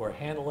exhibit or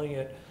handling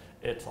it,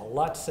 it's a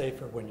lot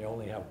safer when you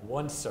only have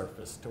one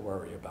surface to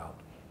worry about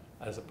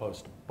as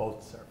opposed to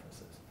both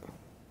surfaces.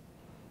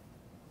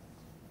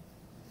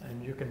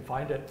 And you can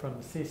find it from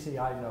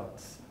CCI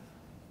notes,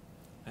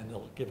 and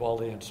they'll give all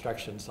the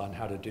instructions on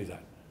how to do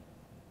that.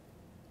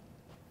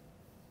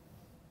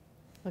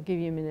 I'll give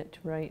you a minute to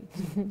write.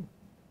 Is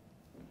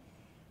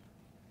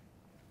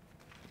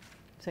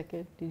that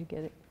good? Did you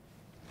get it?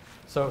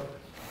 So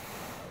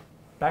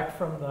back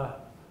from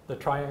the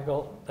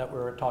triangle that we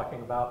were talking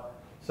about.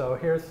 So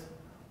here's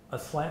a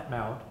slant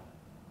mount.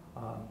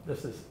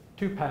 This is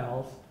 2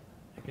 panels.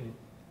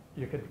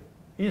 You can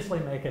easily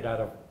make it out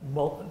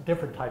of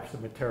different types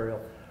of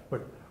material.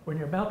 But when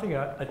you're mounting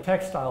a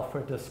textile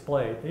for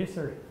display, these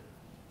are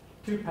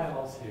 2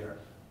 panels here.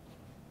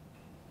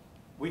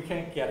 We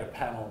can't get a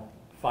panel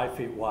 5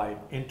 feet wide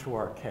into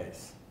our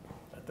case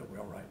at the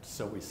Wheelwright.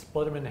 So we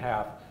split them in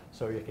half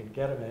so you can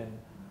get them in,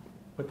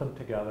 put them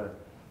together,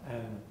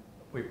 and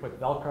we put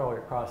Velcro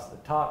across the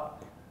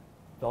top,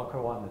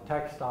 Velcro on the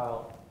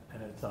textile,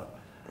 and it's up.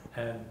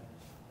 And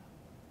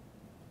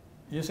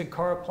using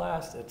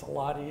Coroplast, it's a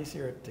lot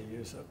easier to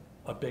use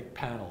a big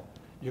panel.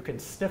 You can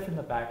stiffen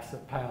the backs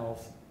of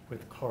panels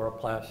with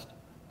Coroplast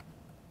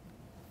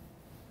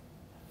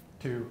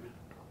to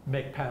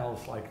make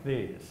panels like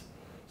these.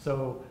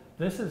 So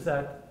this is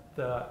at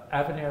the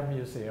Avenir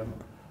Museum.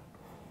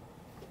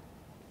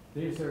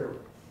 These are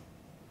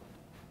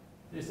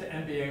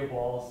NBA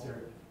walls.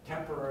 They're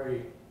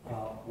temporary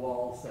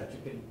walls that you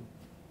can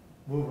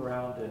move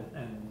around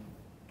and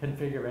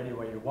configure any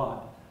way you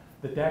want.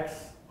 The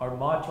decks are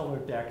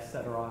modular decks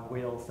that are on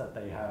wheels that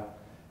they have.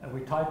 And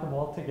we tied them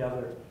all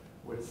together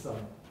with some,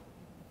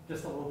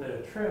 just a little bit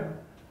of trim,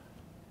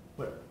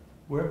 but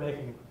we're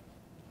making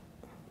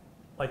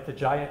like the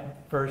giant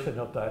version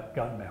of that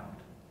gun mount.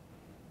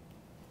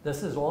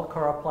 This is all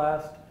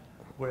Coroplast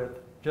with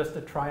just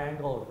a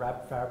triangle of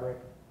wrapped fabric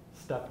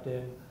stuffed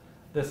in.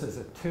 This is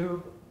a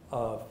tube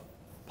of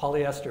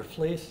polyester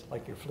fleece,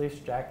 like your fleece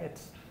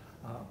jackets.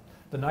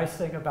 The nice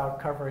thing about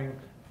covering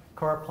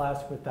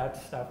Coroplast with that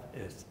stuff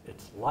is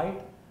it's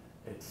light,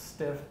 it's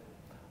stiff.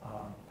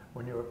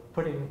 When you're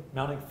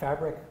mounting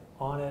fabric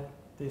on it,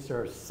 these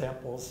are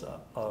samples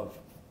of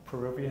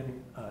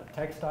Peruvian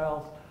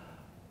textiles.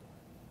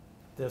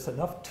 There's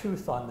enough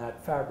tooth on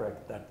that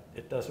fabric that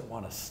it doesn't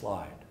want to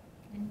slide.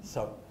 And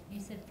so you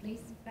said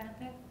fleece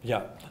fabric?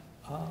 Yeah.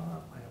 I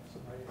have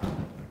some right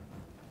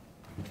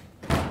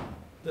here.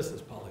 This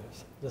is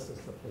polyester. This is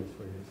the fleece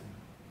we're using.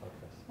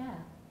 Like this. Yeah.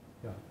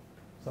 Yeah.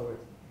 So you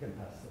can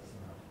pass this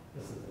around.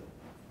 This is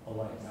a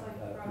light It's mount like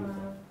that from we- the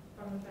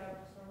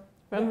fabric store.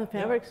 From the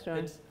fabric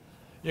store.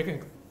 You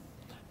can,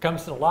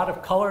 comes in a lot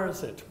of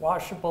colors, it's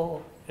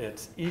washable,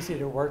 it's easy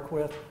to work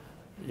with.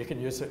 You can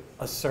use a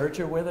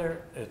serger with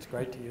it. It's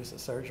great to use a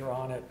serger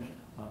on it.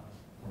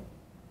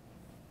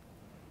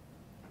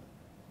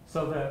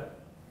 So that,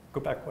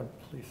 go back one,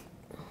 please.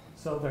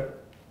 So that,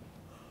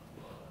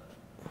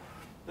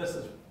 this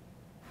is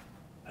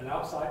an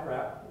outside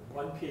wrap,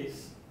 one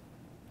piece,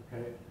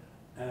 okay?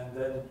 And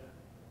then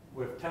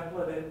we've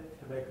templated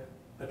to make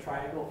a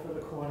triangle for the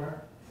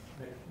corner.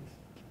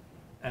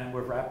 And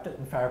we've wrapped it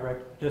in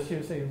fabric, just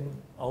using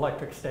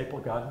electric staple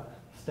gun,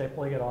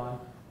 stapling it on.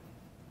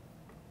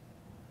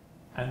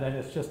 And then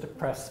it's just a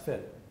press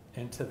fit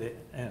into the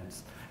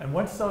ends. And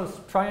once those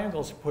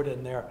triangles are put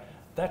in there,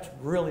 that's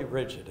really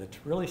rigid, it's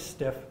really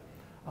stiff.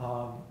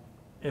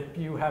 If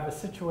you have a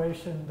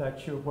situation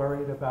that you're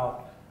worried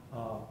about,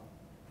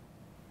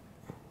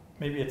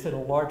 maybe it's in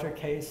a larger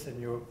case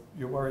and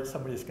you're worried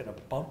somebody's gonna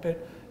bump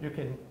it, you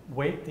can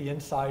weight the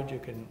inside, you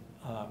can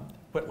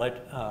put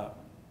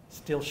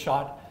steel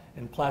shot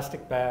in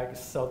plastic bags,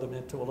 sew them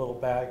into a little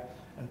bag,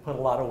 and put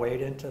a lot of weight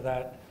into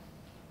that.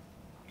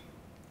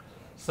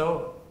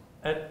 So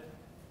at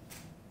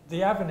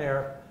the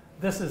Avenir,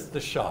 this is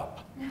the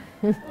shop.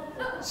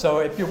 So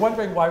if you're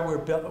wondering why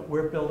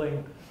we're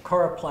building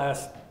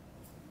Coroplast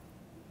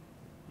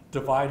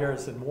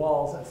dividers and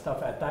walls and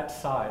stuff at that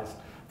size,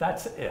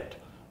 that's it.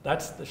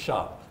 That's the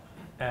shop.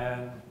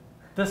 And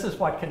this is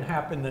what can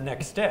happen the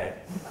next day.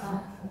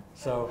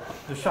 So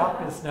the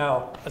shop is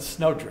now a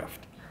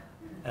snowdrift.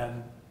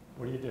 And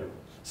what do you do?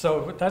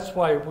 So that's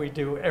why we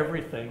do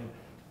everything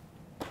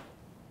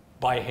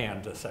by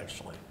hand,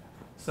 essentially.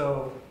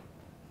 So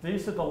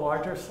these are the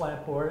larger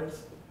slant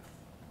boards.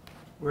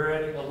 We're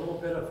adding a little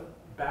bit of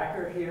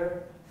backer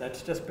here.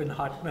 That's just been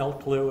hot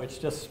melt glue. It's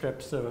just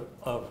strips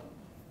of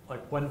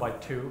like 1 by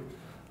 2.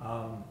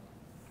 And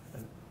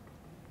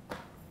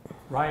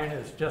Ryan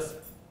is just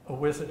a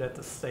wizard at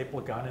the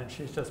staple gun, and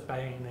she's just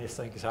banging these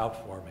things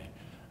out for me.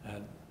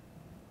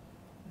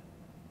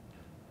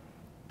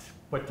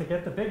 But to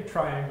get the big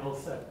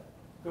triangles that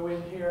go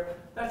in here,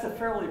 that's a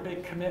fairly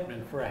big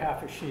commitment for a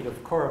half a sheet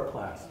of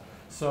Coroplast.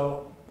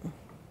 So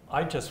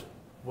I just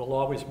will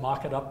always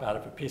mock it up out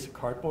of a piece of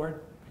cardboard,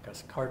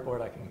 because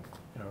cardboard it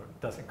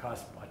doesn't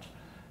cost much.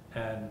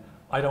 And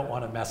I don't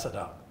want to mess it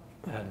up.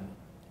 And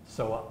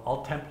so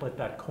I'll template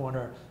that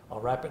corner, I'll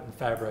wrap it in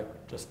fabric,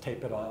 just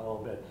tape it on a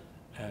little bit,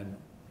 and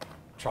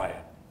try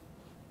it.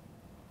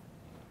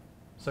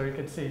 So you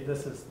can see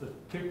this is the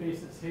 2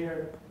 pieces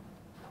here,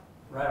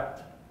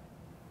 wrapped.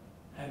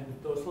 And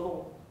those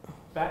little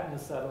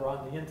battens that are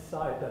on the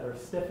inside that are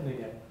stiffening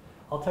it,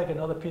 I'll take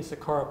another piece of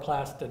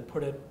Coroplast and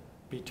put it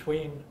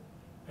between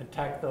and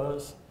tack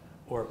those,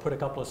 or put a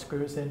couple of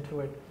screws into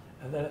it,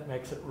 and then it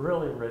makes it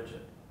really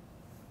rigid.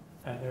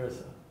 And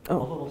there's a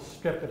little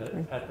strip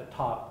at the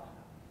top,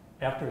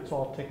 after it's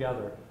all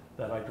together,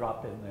 that I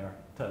drop in there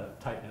to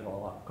tighten it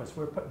all up, because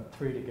we're putting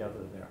 3 together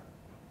there.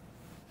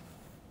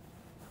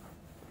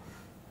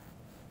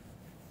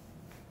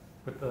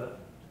 With the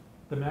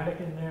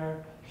mannequin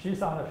there,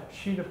 she's on a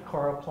sheet of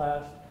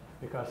Coroplast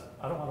because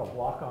I don't want to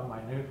walk on my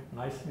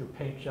nice new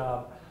paint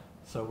job.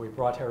 So we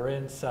brought her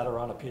in, sat her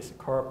on a piece of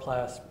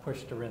Coroplast,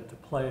 pushed her into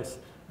place,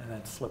 and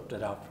then slipped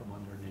it out from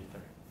underneath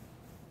her.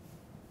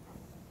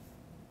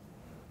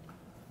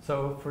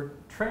 So for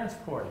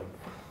transporting,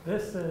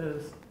 this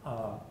is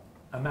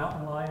a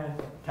mountain lion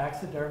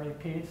taxidermy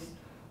piece.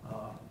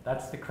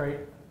 That's the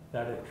crate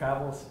that it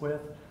travels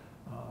with.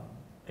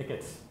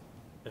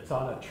 It's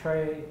on a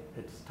tray,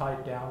 it's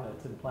tied down,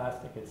 it's in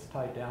plastic, it's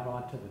tied down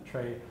onto the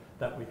tray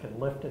that we can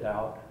lift it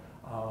out.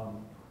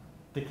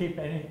 To keep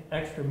any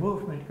extra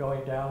movement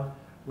going down,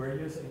 we're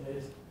using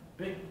these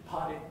big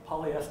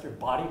polyester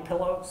body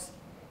pillows,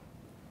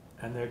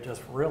 and they're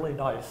just really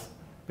nice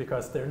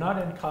because they're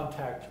not in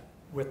contact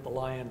with the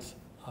lion's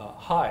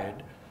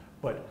hide,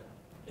 but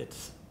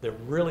they're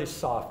really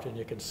soft and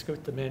you can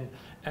scoot them in,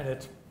 and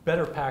it's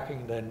better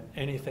packing than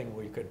anything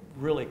we could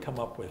really come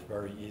up with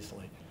very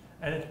easily.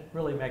 And it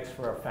really makes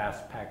for a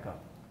fast pack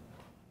up.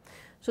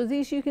 So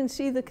these, you can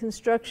see the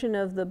construction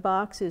of the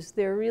boxes.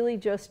 They're really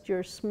just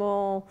your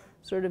small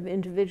sort of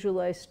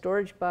individualized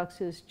storage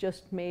boxes,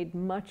 just made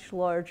much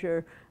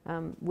larger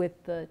with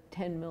the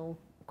 10 mil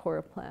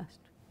Coroplast.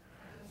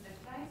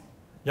 Zip ties?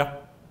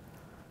 Yep.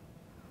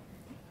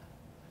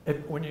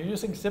 When you're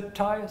using zip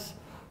ties,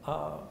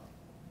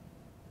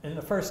 in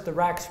the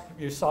racks,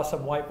 you saw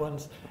some white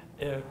ones.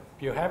 If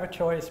you have a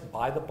choice,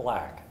 buy the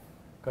black,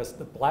 because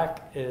the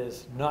black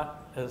is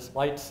not as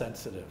light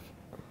sensitive.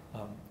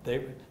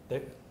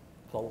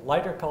 The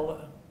lighter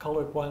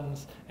colored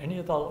ones, any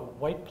of the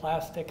white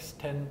plastics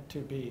tend to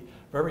be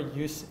very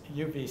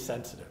UV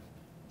sensitive.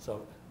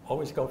 So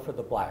always go for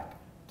the black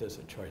as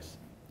a choice.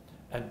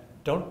 And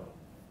don't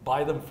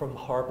buy them from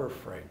Harbor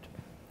Freight.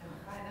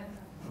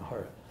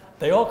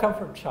 They all come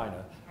from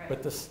China, right,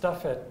 but the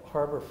stuff at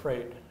Harbor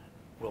Freight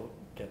will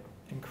get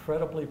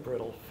incredibly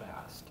brittle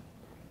fast.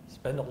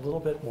 Spend a little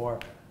bit more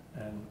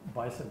and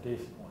buy some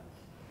decent ones.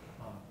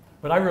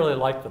 But I really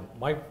like them.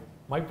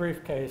 My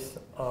briefcase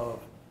of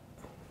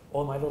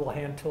all my little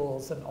hand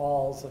tools and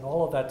awls and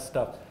all of that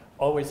stuff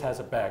always has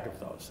a bag of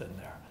those in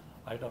there.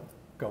 I don't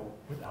go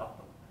without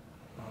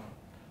them.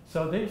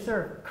 So these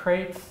are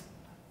crates.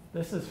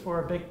 This is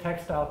for a big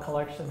textile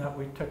collection that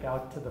we took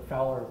out to the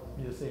Fowler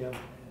Museum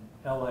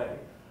in LA.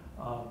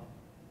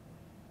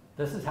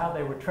 This is how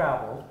they were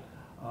traveled.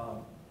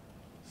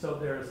 So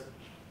there's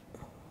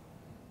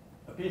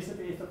a piece of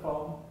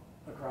ethafoam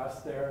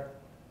across there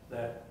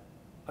that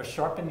a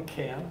sharpened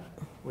can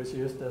was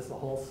used as the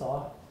hole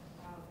saw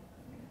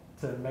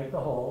to make the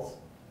holes.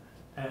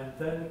 And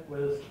then it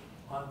was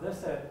on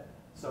this end,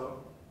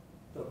 so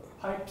the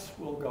pipes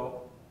will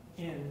go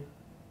in,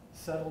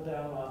 settle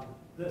down on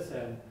this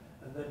end,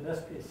 and then this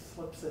piece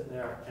slips in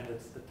there and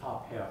it's the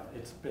top half.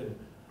 It's been,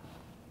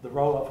 the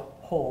row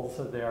of holes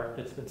are there,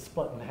 it's been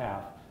split in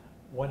half.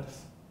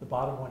 Once the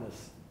bottom one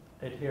is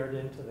adhered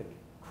into the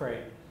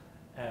crate,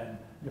 and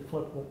you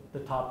flip the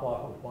top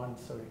off with one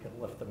so you can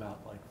lift them out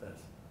like this.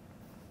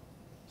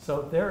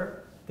 So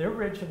they're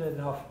rigid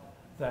enough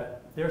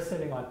that they're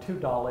sitting on 2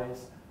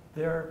 dollies.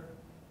 They're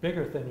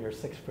bigger than your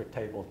 6-foot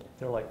table.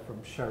 They're like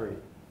from Sherry.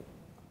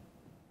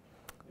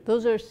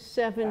 Those are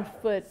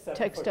 7-foot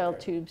textile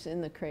tubes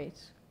in the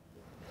crates.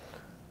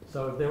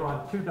 So they're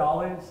on 2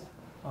 dollies.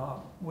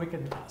 We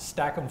can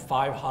stack them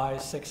 5 high,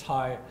 6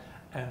 high,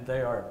 and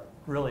they are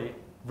really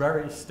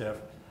very stiff.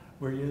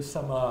 We use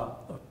some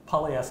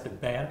polyester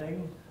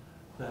banding.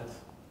 That's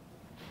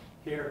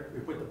here. We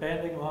put the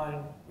banding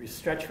on. We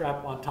stretch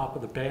wrap on top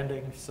of the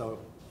banding so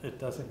it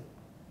doesn't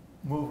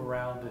move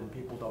around and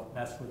people don't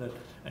mess with it,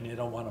 and you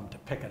don't want them to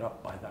pick it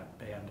up by that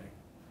banding.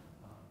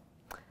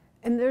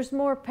 And there's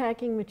more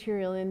packing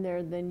material in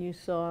there than you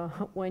saw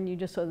when you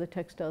just saw the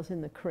textiles in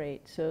the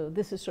crate. So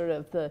this is sort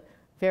of the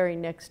very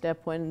next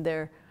step when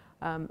they're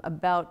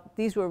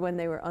these were when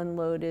they were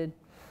unloaded.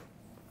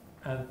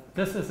 And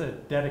this is a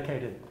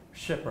dedicated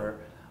shipper,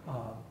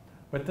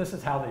 but this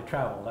is how they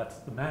travel. That's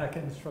the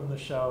mannequins from the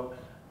show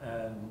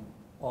and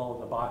all of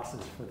the boxes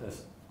for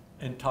this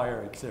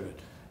entire exhibit.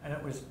 And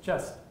it was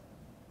just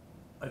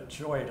a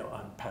joy to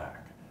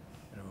unpack.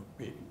 You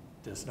know,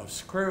 there's no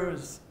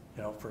screws,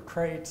 you know, for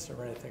crates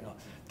or anything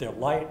else. They're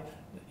light.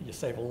 You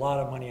save a lot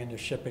of money in your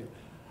shipping.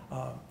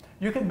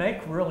 You can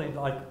make really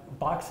like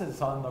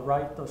boxes on the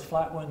right, those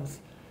flat ones.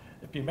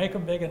 If you make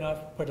them big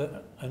enough, put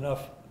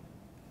enough,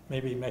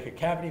 maybe make a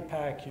cavity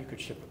pack, you could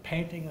ship a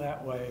painting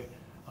that way.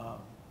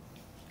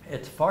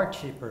 It's far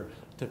cheaper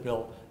to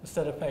build.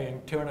 Instead of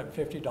paying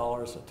 $250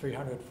 or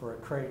 $300 for a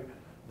crate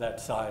that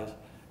size,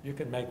 you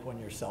can make one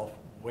yourself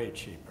way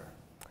cheaper.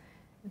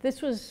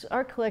 This was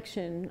our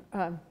collection,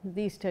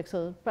 these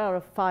textiles, about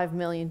a $5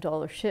 million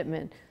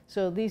shipment.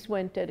 So these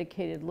went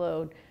dedicated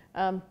load.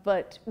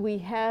 But we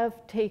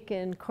have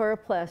taken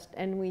Coroplast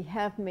and we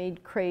have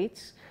made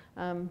crates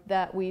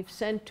that we've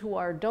sent to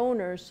our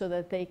donors so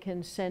that they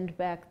can send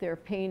back their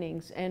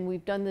paintings. And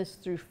we've done this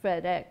through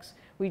FedEx.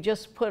 We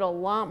just put a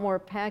lot more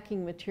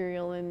packing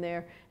material in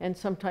there, and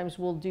sometimes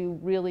we'll do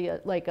really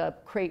like a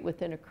crate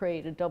within a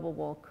crate, a double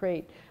wall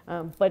crate.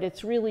 But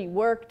it's really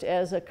worked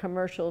as a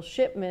commercial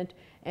shipment,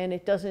 and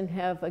it doesn't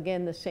have,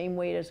 again, the same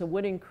weight as a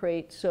wooden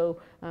crate,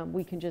 so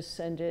we can just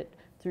send it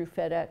through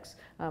FedEx.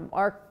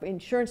 Our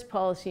insurance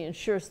policy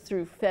insures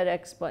through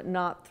FedEx, but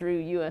not through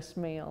US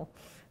mail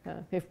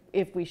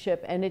if we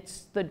ship. And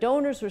it's the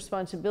donor's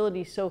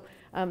responsibility, so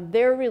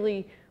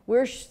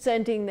we're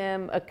sending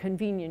them a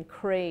convenient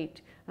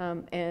crate,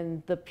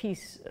 and the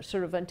piece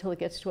sort of until it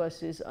gets to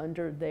us is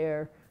under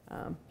their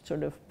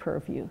sort of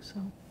purview. So,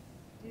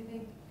 do you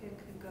think it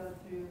could go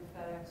through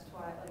FedEx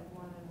twice, like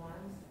more than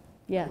once?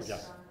 Yes. Yeah.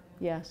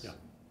 Yes. Yeah.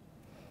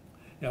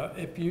 Now,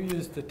 if you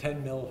use the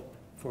 10 mil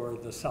for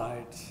the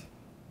sides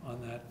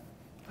on that,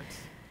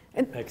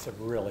 it makes a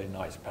really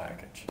nice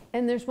package.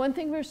 And there's one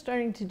thing we're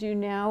starting to do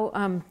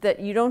now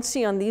that you don't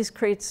see on these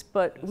crates,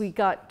 but yes, we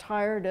got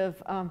tired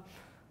of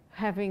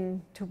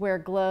having to wear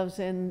gloves,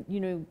 and you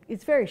know,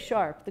 it's very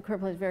sharp. The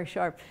Coroplast is very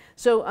sharp.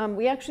 So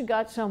we actually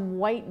got some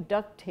white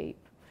duct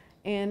tape,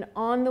 and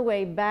on the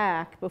way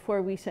back,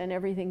 before we send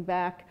everything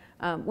back,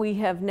 We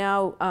have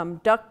now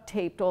duct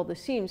taped all the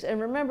seams.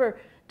 And remember,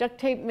 duct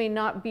tape may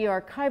not be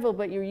archival,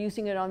 but you're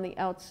using it on the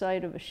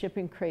outside of a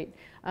shipping crate.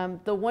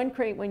 The one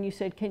crate, when you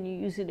said, can you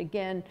use it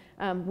again,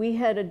 we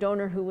had a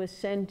donor who was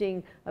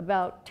sending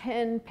about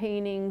 10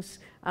 paintings.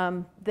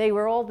 They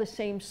were all the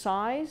same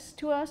size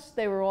to us.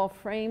 They were all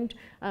framed.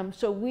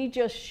 So we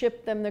just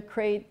shipped them the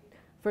crate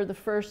for the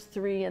first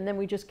 3, and then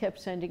we just kept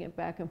sending it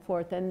back and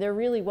forth. And there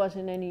really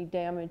wasn't any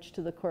damage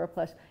to the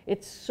Coroplast.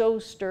 It's so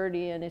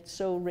sturdy and it's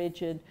so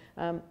rigid.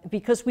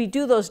 Because we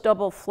do those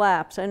double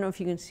flaps, I don't know if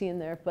you can see in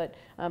there, but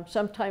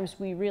sometimes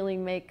we really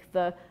make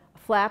the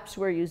flaps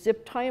where you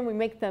zip tie them, we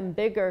make them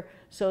bigger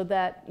so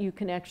that you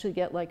can actually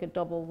get like a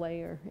double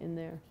layer in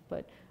there.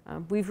 But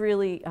we've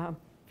really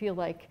feel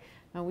like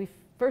we've,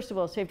 first of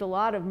all, saved a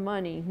lot of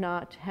money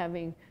not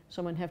having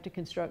someone have to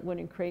construct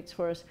wooden crates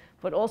for us,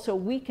 but also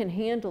we can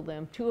handle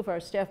them. 2 of our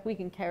staff, we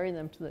can carry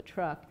them to the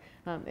truck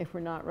if we're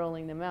not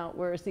rolling them out,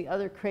 whereas the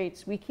other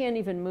crates, we can't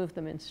even move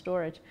them in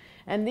storage.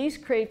 And these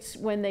crates,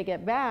 when they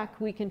get back,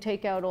 we can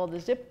take out all the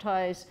zip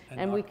ties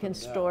and we can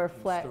store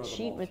flat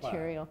sheet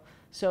material.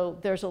 So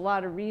there's a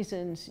lot of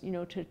reasons, you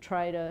know, to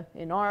try to,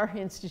 in our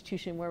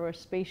institution where we're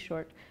space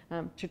short,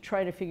 to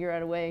try to figure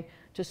out a way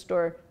to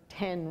store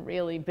 10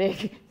 really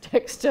big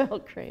textile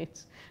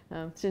crates,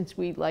 since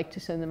we like to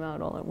send them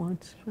out all at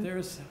once.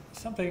 There's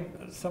something,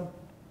 some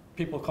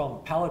people call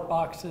them pallet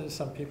boxes,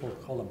 some people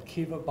call them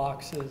Kiva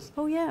boxes.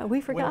 Oh yeah,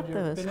 we forgot when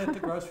those. you've been at the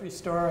grocery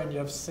store and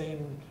you've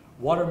seen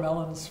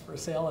watermelons for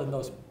sale in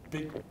those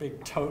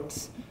big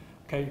totes,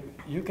 okay,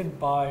 you can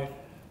buy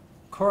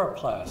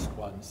Coroplast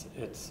ones.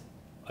 It's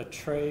a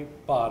tray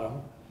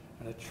bottom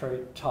and a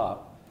tray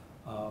top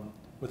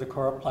with a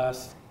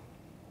Coroplast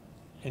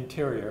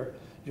interior.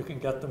 You can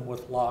get them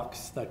with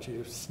locks that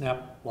you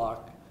snap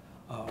lock.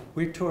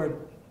 We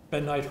toured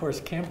Ben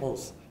Nighthorse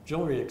Campbell's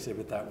jewelry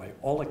exhibit that way.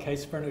 All the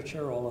case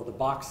furniture, all of the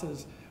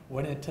boxes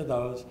went into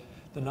those.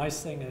 The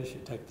nice thing is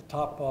you take the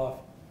top off,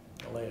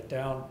 you lay it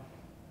down,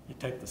 you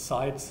take the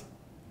sides,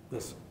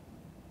 this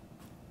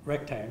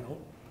rectangle,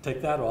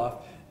 take that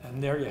off,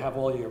 and there you have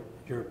all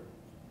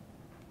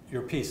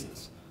your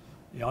pieces.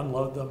 You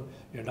unload them,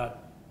 you're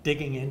not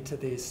digging into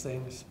these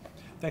things.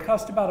 They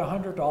cost about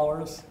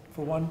 $100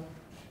 for one.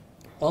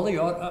 All the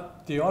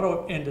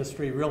auto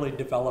industry really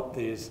developed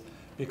these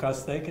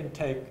because they can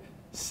take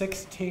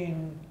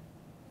 16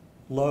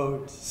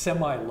 loads,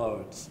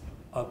 semi-loads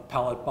of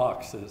pallet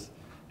boxes,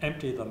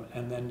 empty them,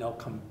 and then they'll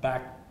come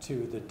back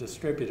to the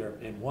distributor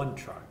in one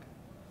truck.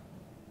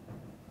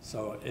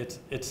 So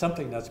it's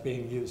something that's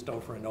being used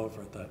over and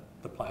over, the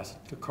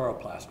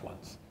Coroplast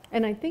ones.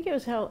 And I think it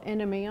was how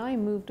NMAI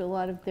moved a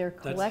lot of their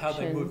collection. That's how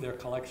they moved their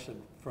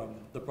collection from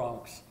the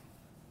Bronx,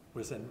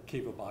 was in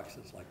Kiva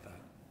boxes like that.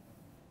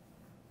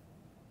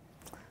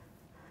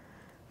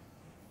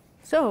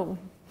 So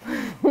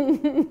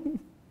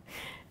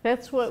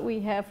that's what we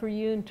have for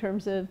you in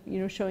terms of, you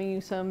know, showing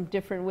you some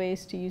different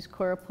ways to use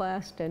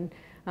Coroplast.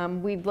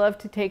 And we'd love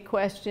to take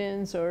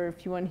questions, or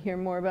if you want to hear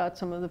more about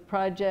some of the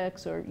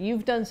projects, or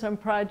you've done some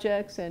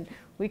projects and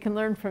we can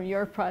learn from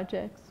your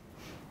projects.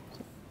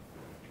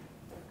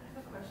 I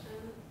have a question.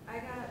 I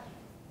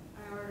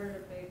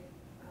ordered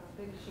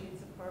big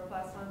sheets of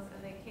Coroplast once,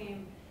 and they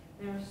came,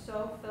 they were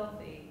so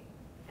filthy,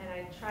 and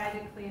I tried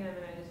to clean them,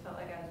 and I just felt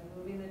like I was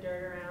moving the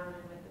dirt around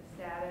and with the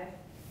static,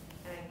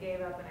 and I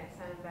gave up and I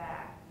sent them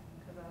back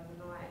because I was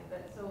annoyed.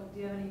 But so, do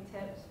you have any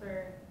tips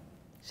for?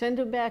 Send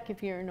them back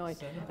if you're annoyed.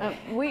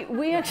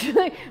 We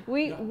actually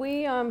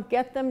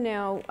get them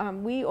now.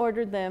 We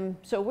ordered them.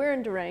 So we're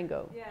in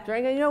Durango. Yeah.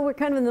 Durango, you know, we're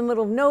kind of in the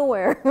middle of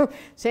nowhere.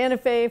 Santa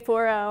Fe,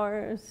 4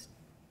 hours.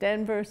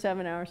 Denver,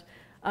 7 hours.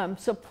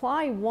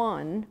 Supply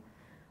One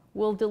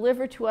will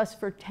deliver to us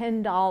for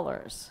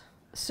 $10.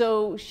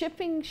 So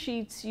shipping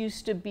sheets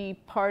used to be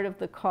part of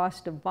the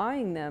cost of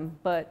buying them,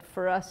 but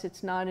for us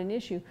it's not an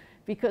issue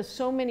because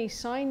so many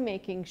sign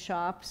making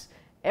shops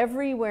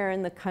everywhere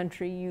in the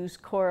country use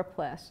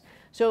Coroplast.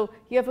 So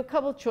you have a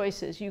couple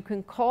choices. You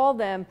can call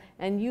them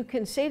and you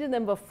can say to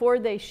them before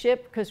they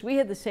ship, because we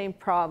had the same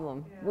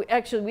problem.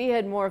 Yeah. We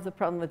had more of the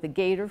problem with the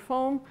Gator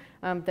foam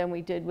than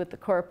we did with the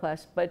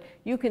Coroplast, but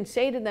you can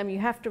say to them, you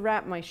have to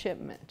wrap my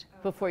shipment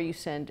before you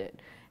send it.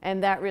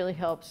 And that really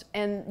helps.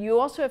 And you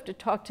also have to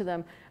talk to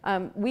them.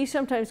 We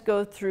sometimes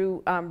go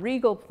through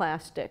Regal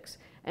Plastics,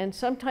 and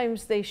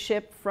sometimes they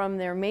ship from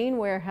their main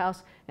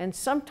warehouse, and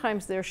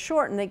sometimes they're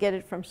short and they get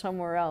it from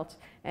somewhere else,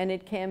 and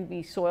it can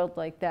be soiled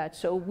like that.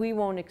 So we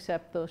won't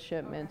accept those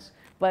shipments.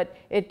 Okay. But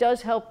it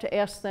does help to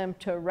ask them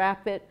to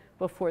wrap it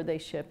before they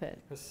ship it.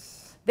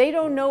 They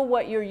don't know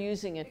what you're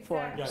using it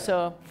for. Yeah.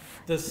 So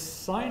the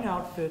sign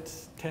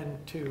outfits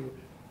tend to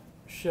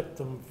ship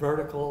them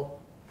vertical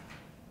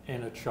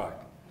in a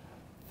truck.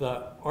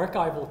 The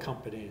archival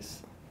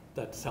companies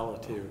that sell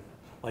it to you,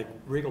 like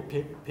Regal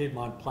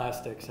Piedmont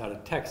Plastics out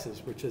of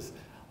Texas, which is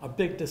a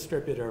big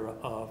distributor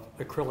of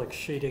acrylic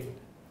sheeting,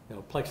 you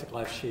know,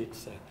 plexiglass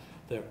sheets.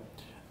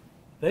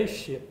 They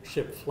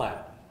ship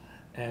flat,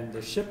 and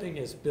the shipping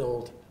is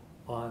billed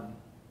on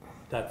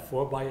that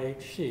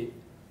 4x8 sheet,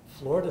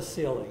 floor to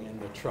ceiling in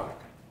the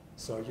truck.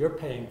 So you're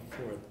paying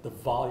for the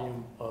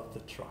volume of the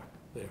truck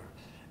there.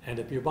 And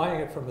if you're buying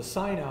it from a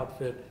sign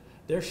outfit,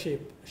 they're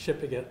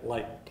shipping it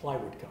like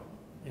plywood co.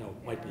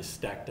 Might be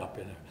stacked up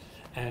in there.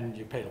 And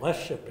you pay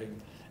less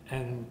shipping.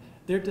 And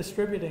they're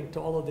distributing to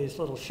all of these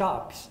little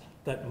shops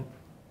that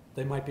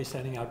they might be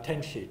sending out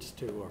 10 sheets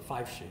to or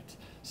 5 sheets.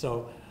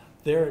 So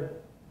they're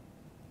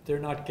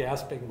not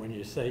gasping when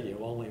you say you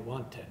only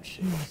want 10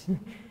 sheets.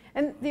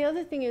 And the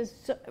other thing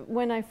is,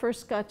 when I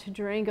first got to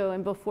Durango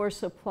and before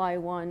Supply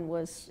One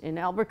was in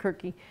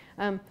Albuquerque,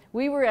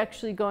 we were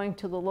actually going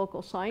to the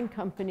local sign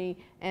company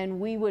and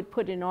we would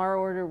put in our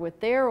order with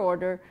their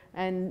order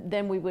and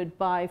then we would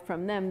buy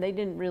from them. They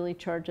didn't really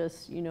charge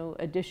us,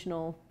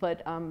 additional,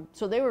 but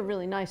so they were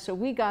really nice. So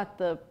we got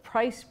the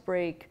price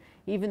break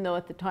even though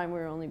at the time we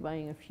were only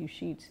buying a few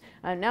sheets.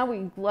 Now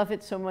we love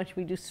it so much,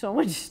 we do so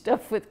much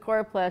stuff with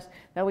Coroplast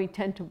that we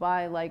tend to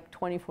buy like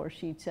 24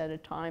 sheets at a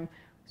time.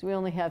 So we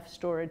only have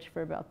storage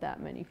for about that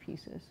many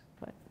pieces.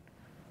 But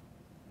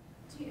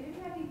do you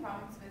have any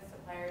problems with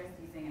suppliers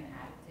using an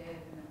additive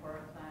in the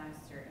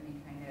Coroplast or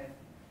any kind of,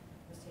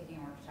 I was taking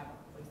a workshop a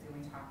couple weeks ago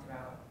when we talked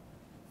about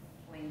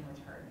flame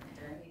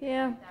retardant or anything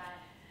like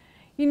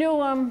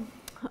that?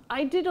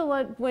 I did a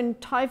lot, when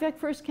Tyvek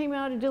first came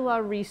out, I did a lot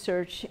of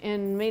research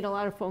and made a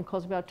lot of phone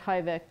calls about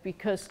Tyvek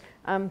because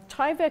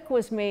Tyvek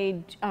was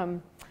made,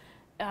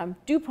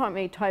 DuPont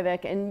made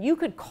Tyvek, and you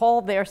could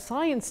call their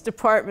science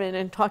department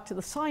and talk to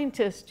the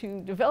scientists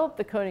who developed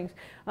the coatings.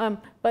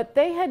 But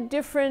they had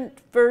different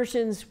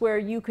versions where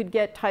you could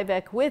get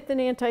Tyvek with an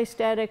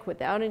anti-static,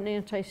 without an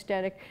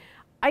anti-static.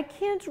 I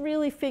can't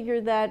really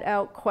figure that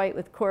out quite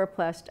with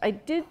Coroplast. I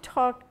did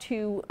talk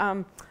to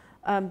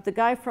the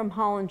guy from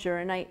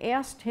Hollinger, and I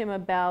asked him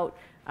about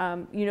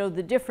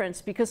the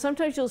difference, because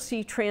sometimes you'll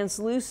see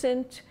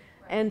translucent,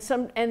 and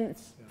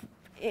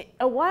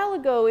a while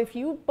ago, if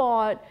you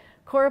bought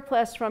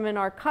Coroplast from an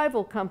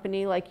archival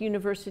company like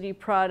University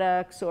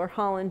Products or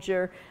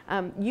Hollinger,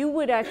 you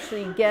would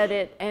actually get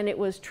it and it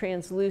was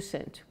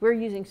translucent. We're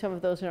using some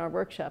of those in our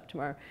workshop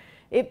tomorrow.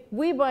 If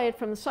we buy it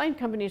from the sign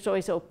company, it's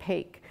always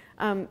opaque.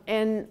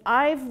 And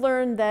I've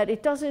learned that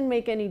it doesn't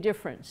make any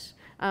difference.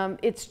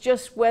 It's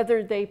just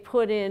whether they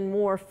put in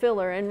more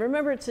filler. And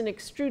remember, it's an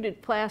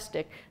extruded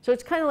plastic, so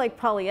it's kind of like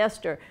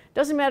polyester.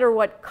 Doesn't matter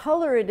what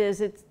color it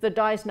is, the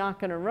dye's not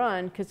going to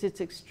run because it's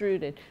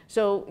extruded.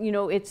 So,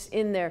 it's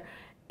in there.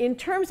 In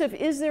terms of,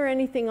 is there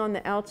anything on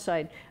the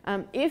outside?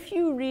 If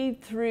you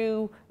read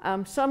through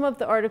some of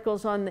the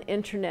articles on the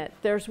internet,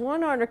 there's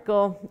one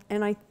article,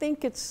 and I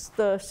think it's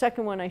the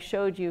second one I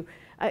showed you.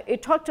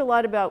 It talked a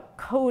lot about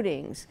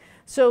coatings.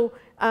 So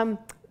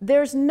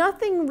there's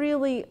nothing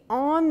really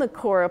on the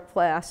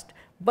Coroplast,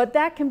 but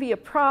that can be a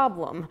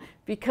problem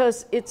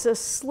because it's a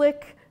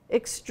slick,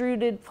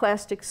 extruded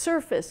plastic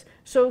surface.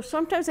 So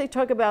sometimes they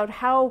talk about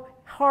how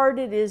hard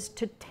it is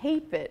to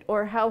tape it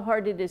or how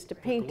hard it is to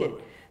paint it.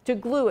 To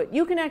glue it.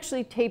 You can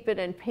actually tape it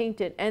and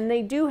paint it, and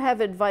they do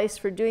have advice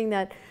for doing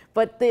that,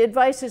 but the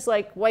advice is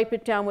like wipe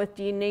it down with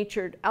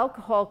denatured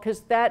alcohol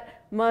because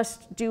that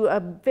must do a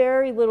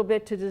very little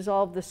bit to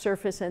dissolve the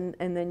surface, and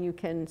then you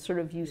can sort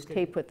of use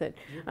tape with it.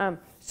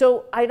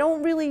 So I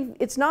don't really,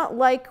 it's not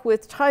like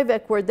with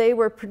Tyvek where they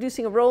were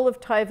producing a roll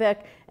of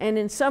Tyvek and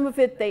in some of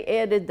it they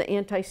added the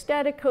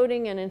anti-static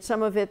coating and in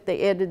some of it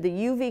they added the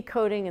UV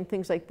coating and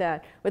things like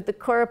that. With the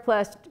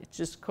Coroplast, it's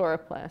just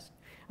Coroplast.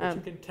 But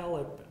you can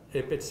tell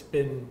if it's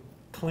been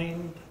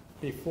cleaned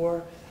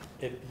before,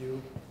 if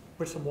you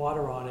put some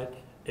water on it,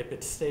 if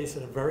it stays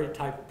in a very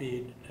tight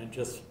bead and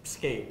just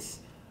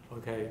skates,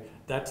 okay,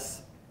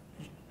 that's,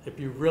 if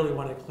you really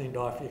want it cleaned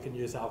off, you can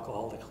use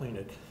alcohol to clean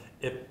it.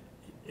 If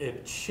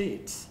it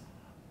sheets,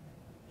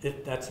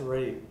 that's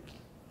already,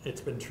 it's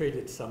been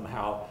treated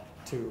somehow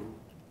to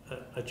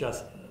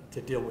adjust,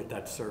 to deal with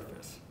that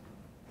surface.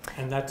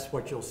 And that's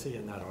what you'll see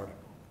in that article.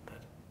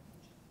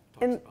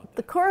 And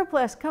the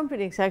Coroplast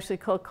company is actually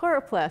called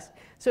Coroplast.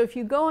 So if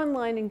you go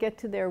online and get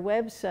to their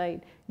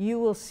website, you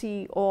will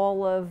see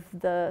all of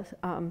the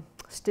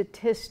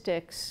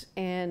statistics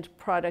and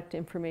product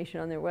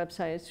information on their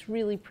website. It's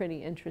really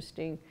pretty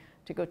interesting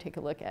to go take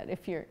a look at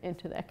if you're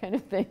into that kind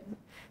of thing.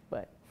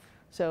 But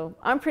so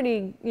I'm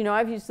pretty,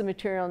 I've used the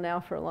material now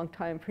for a long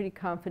time, pretty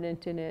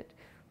confident in it.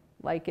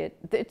 Like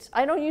it.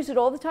 I don't use it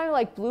all the time. I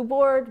like Blue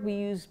Board. We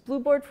use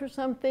Blue Board for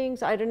some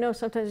things. I don't know.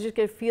 Sometimes I just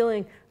get a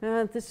feeling,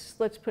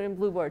 let's put in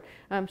Blue Board.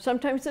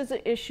 Sometimes there's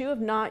an issue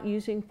of not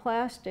using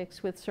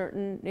plastics with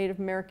certain Native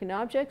American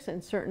objects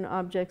and certain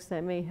objects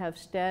that may have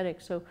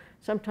static. So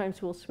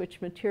sometimes we'll switch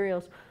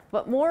materials.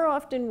 But more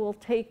often we'll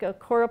take a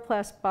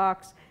Coroplast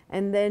box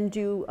and then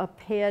do a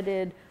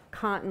padded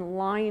cotton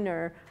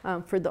liner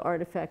for the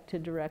artifact to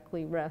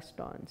directly rest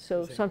on.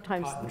 So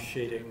sometimes cotton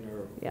sheeting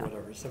or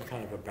whatever, some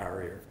kind of a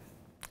barrier.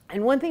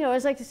 And one thing I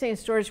always like to say in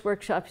storage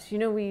workshops,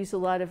 we use a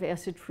lot of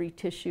acid-free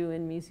tissue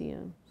in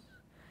museums.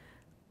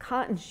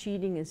 Cotton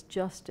sheeting is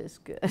just as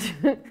good.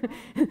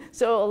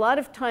 So a lot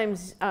of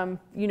times, when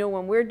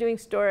we're doing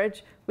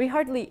storage, we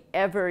hardly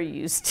ever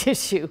use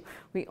tissue.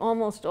 We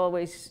almost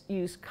always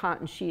use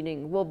cotton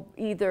sheeting. We'll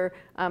either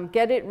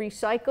get it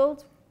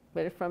recycled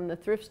get it from the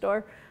thrift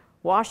store,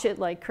 wash it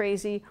like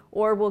crazy,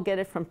 or we'll get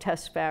it from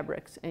Test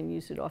Fabrics and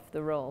use it off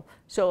the roll.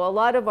 So a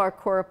lot of our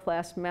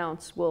Coroplast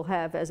mounts will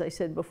have, as I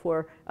said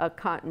before, a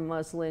cotton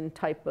muslin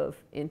type of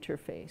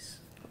interface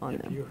on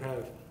them. If you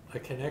have a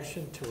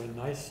connection to a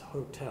nice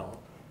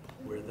hotel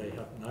where they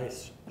have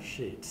nice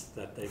sheets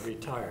that they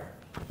retire,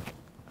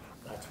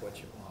 that's what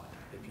you want.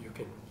 If you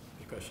can,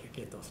 because you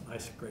get those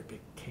nice, great big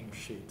king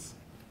sheets.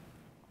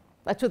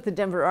 That's what the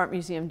Denver Art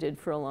Museum did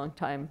for a long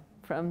time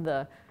from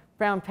the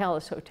Brown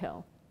Palace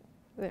Hotel.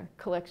 Their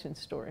collection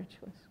storage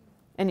was.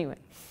 Anyway.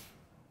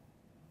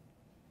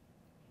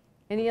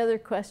 Any other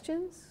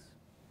questions?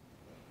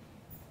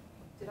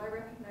 Did I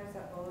recognize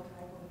that bolo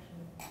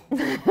tie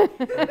collection?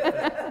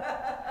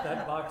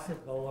 That box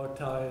of bolo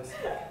ties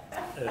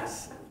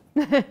is,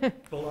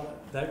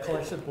 that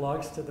collection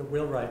belongs to the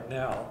wheelwright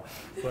now,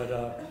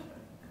 but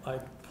I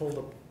pulled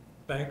a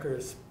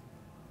banker's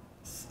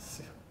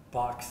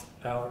box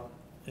out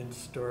in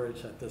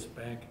storage at this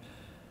bank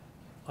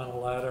on a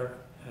ladder,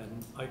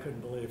 and I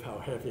couldn't believe how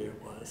heavy it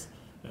was.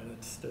 And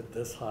it stood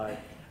this high,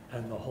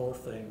 and the whole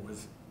thing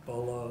was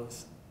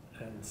bolos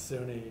and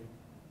Sunni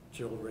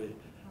jewelry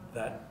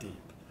that deep.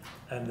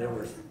 And there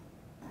were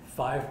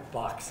 5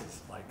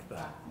 boxes like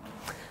that.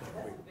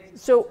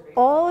 So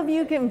all of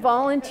you can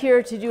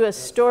volunteer to do a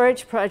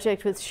storage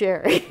project with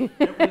Sherry.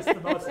 It was the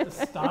most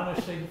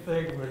astonishing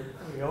thing when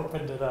we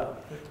opened it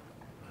up.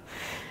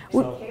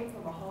 So, It came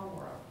from a home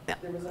world.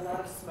 There was a lot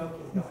of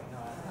smoking going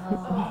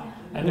on.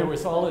 and it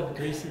was all in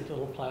greasy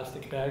little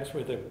plastic bags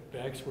where the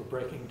bags were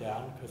breaking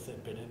down because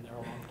they'd been in there a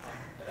long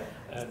time.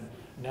 And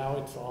now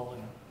it's all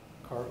in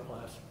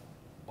Coroplast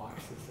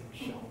boxes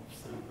and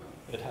shelves. And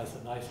it has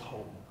a nice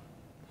home.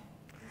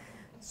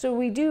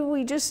 So I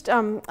just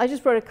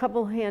brought a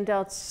couple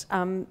handouts.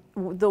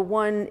 The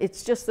one,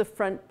 it's just the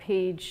front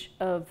page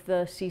of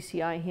the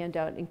CCI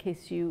handout in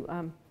case you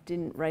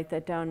didn't write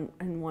that down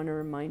and want a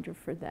reminder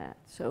for that.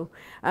 So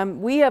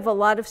we have a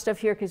lot of stuff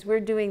here because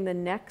we're doing the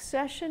next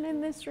session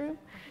in this room.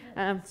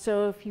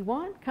 So if you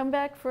want, come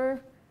back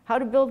for how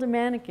to build a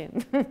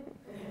mannequin.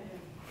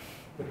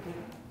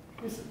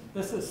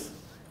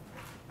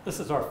 This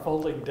is our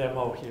folding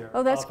demo here.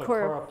 Oh, that's of a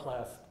Coroplast.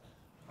 Coroplast.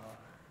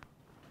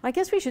 I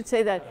guess we should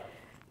say that.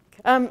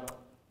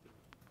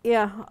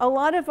 Yeah, a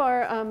lot of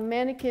our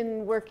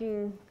mannequin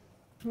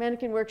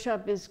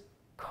workshop is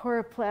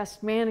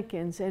Coroplast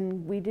mannequins,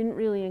 and we didn't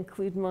really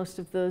include most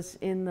of those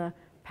in the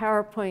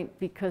PowerPoint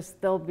because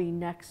they'll be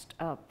next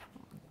up.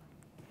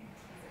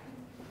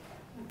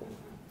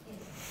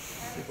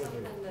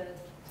 Something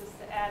just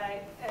to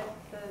add, at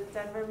the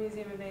Denver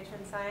Museum of Nature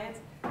and Science,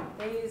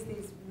 they use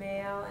these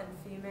male and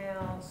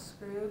female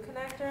screw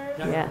connectors.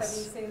 Yes.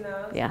 Have you seen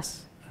those?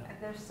 Yes, And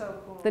they're so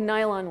cool. the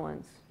nylon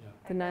ones. Yeah.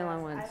 The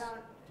nylon ones.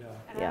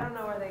 I don't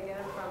know where they get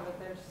them from, but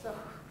they're so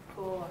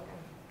cool looking.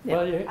 Yeah.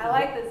 Well, I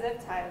like the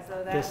zip ties,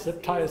 though. That's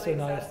zip ties are easily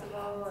nice.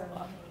 accessible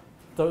and-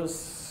 Those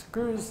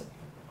screws,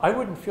 I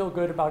wouldn't feel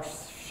good about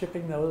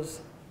shipping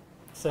those,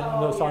 sending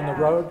Oh, those on the yeah.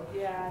 road.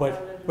 Yeah,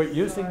 But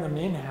using them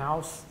storage.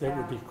 in-house, they would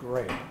Yeah. be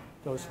great.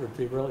 Those would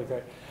be really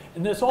great.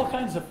 And there's all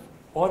kinds of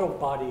auto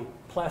body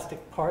plastic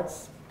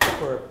parts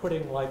for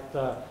putting like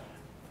the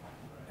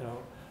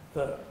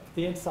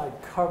inside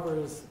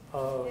covers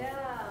of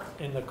Yeah.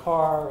 in the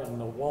car and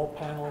the wall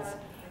panels.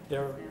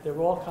 There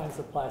are all kinds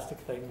of plastic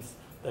things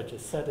that you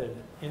set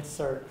in,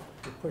 insert,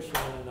 you push in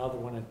another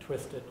one and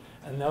twist it,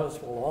 and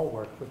those will all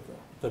work with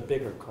the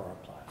bigger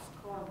Coroplast.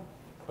 Cool.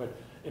 But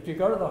if you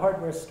go to the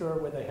hardware store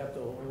where they have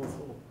those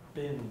little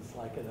bins,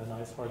 like in a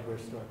nice hardware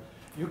store,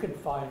 you can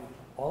find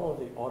all of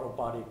the auto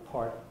body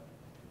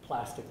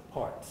plastic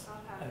parts,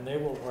 Okay. and they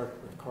will work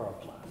with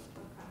Coroplast. Okay.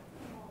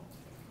 Cool.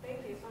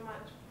 Thank you so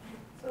much.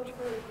 So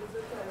for the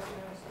zip ties,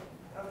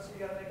 so obviously you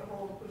gotta make a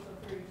hole to push them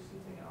through, just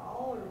using it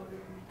all, or what do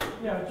you?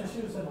 Yeah, just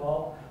use it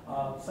all.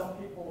 Some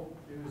people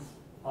use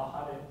a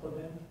hot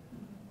implement.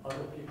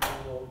 Other people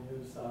will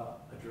use a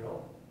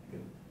drill.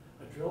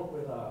 A drill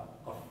with a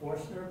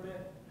Forstner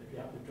bit, if you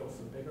have to drill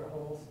some bigger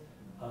holes.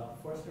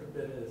 Forstner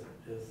bit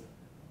is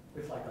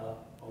like a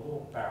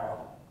little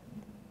barrel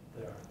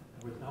there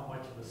with not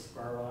much of a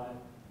spur on it,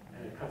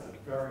 and it cuts a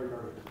very,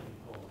 very clean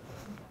hole to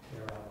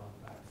tear out on the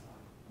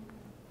backside.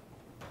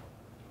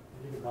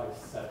 You can buy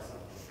sets of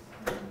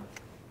them.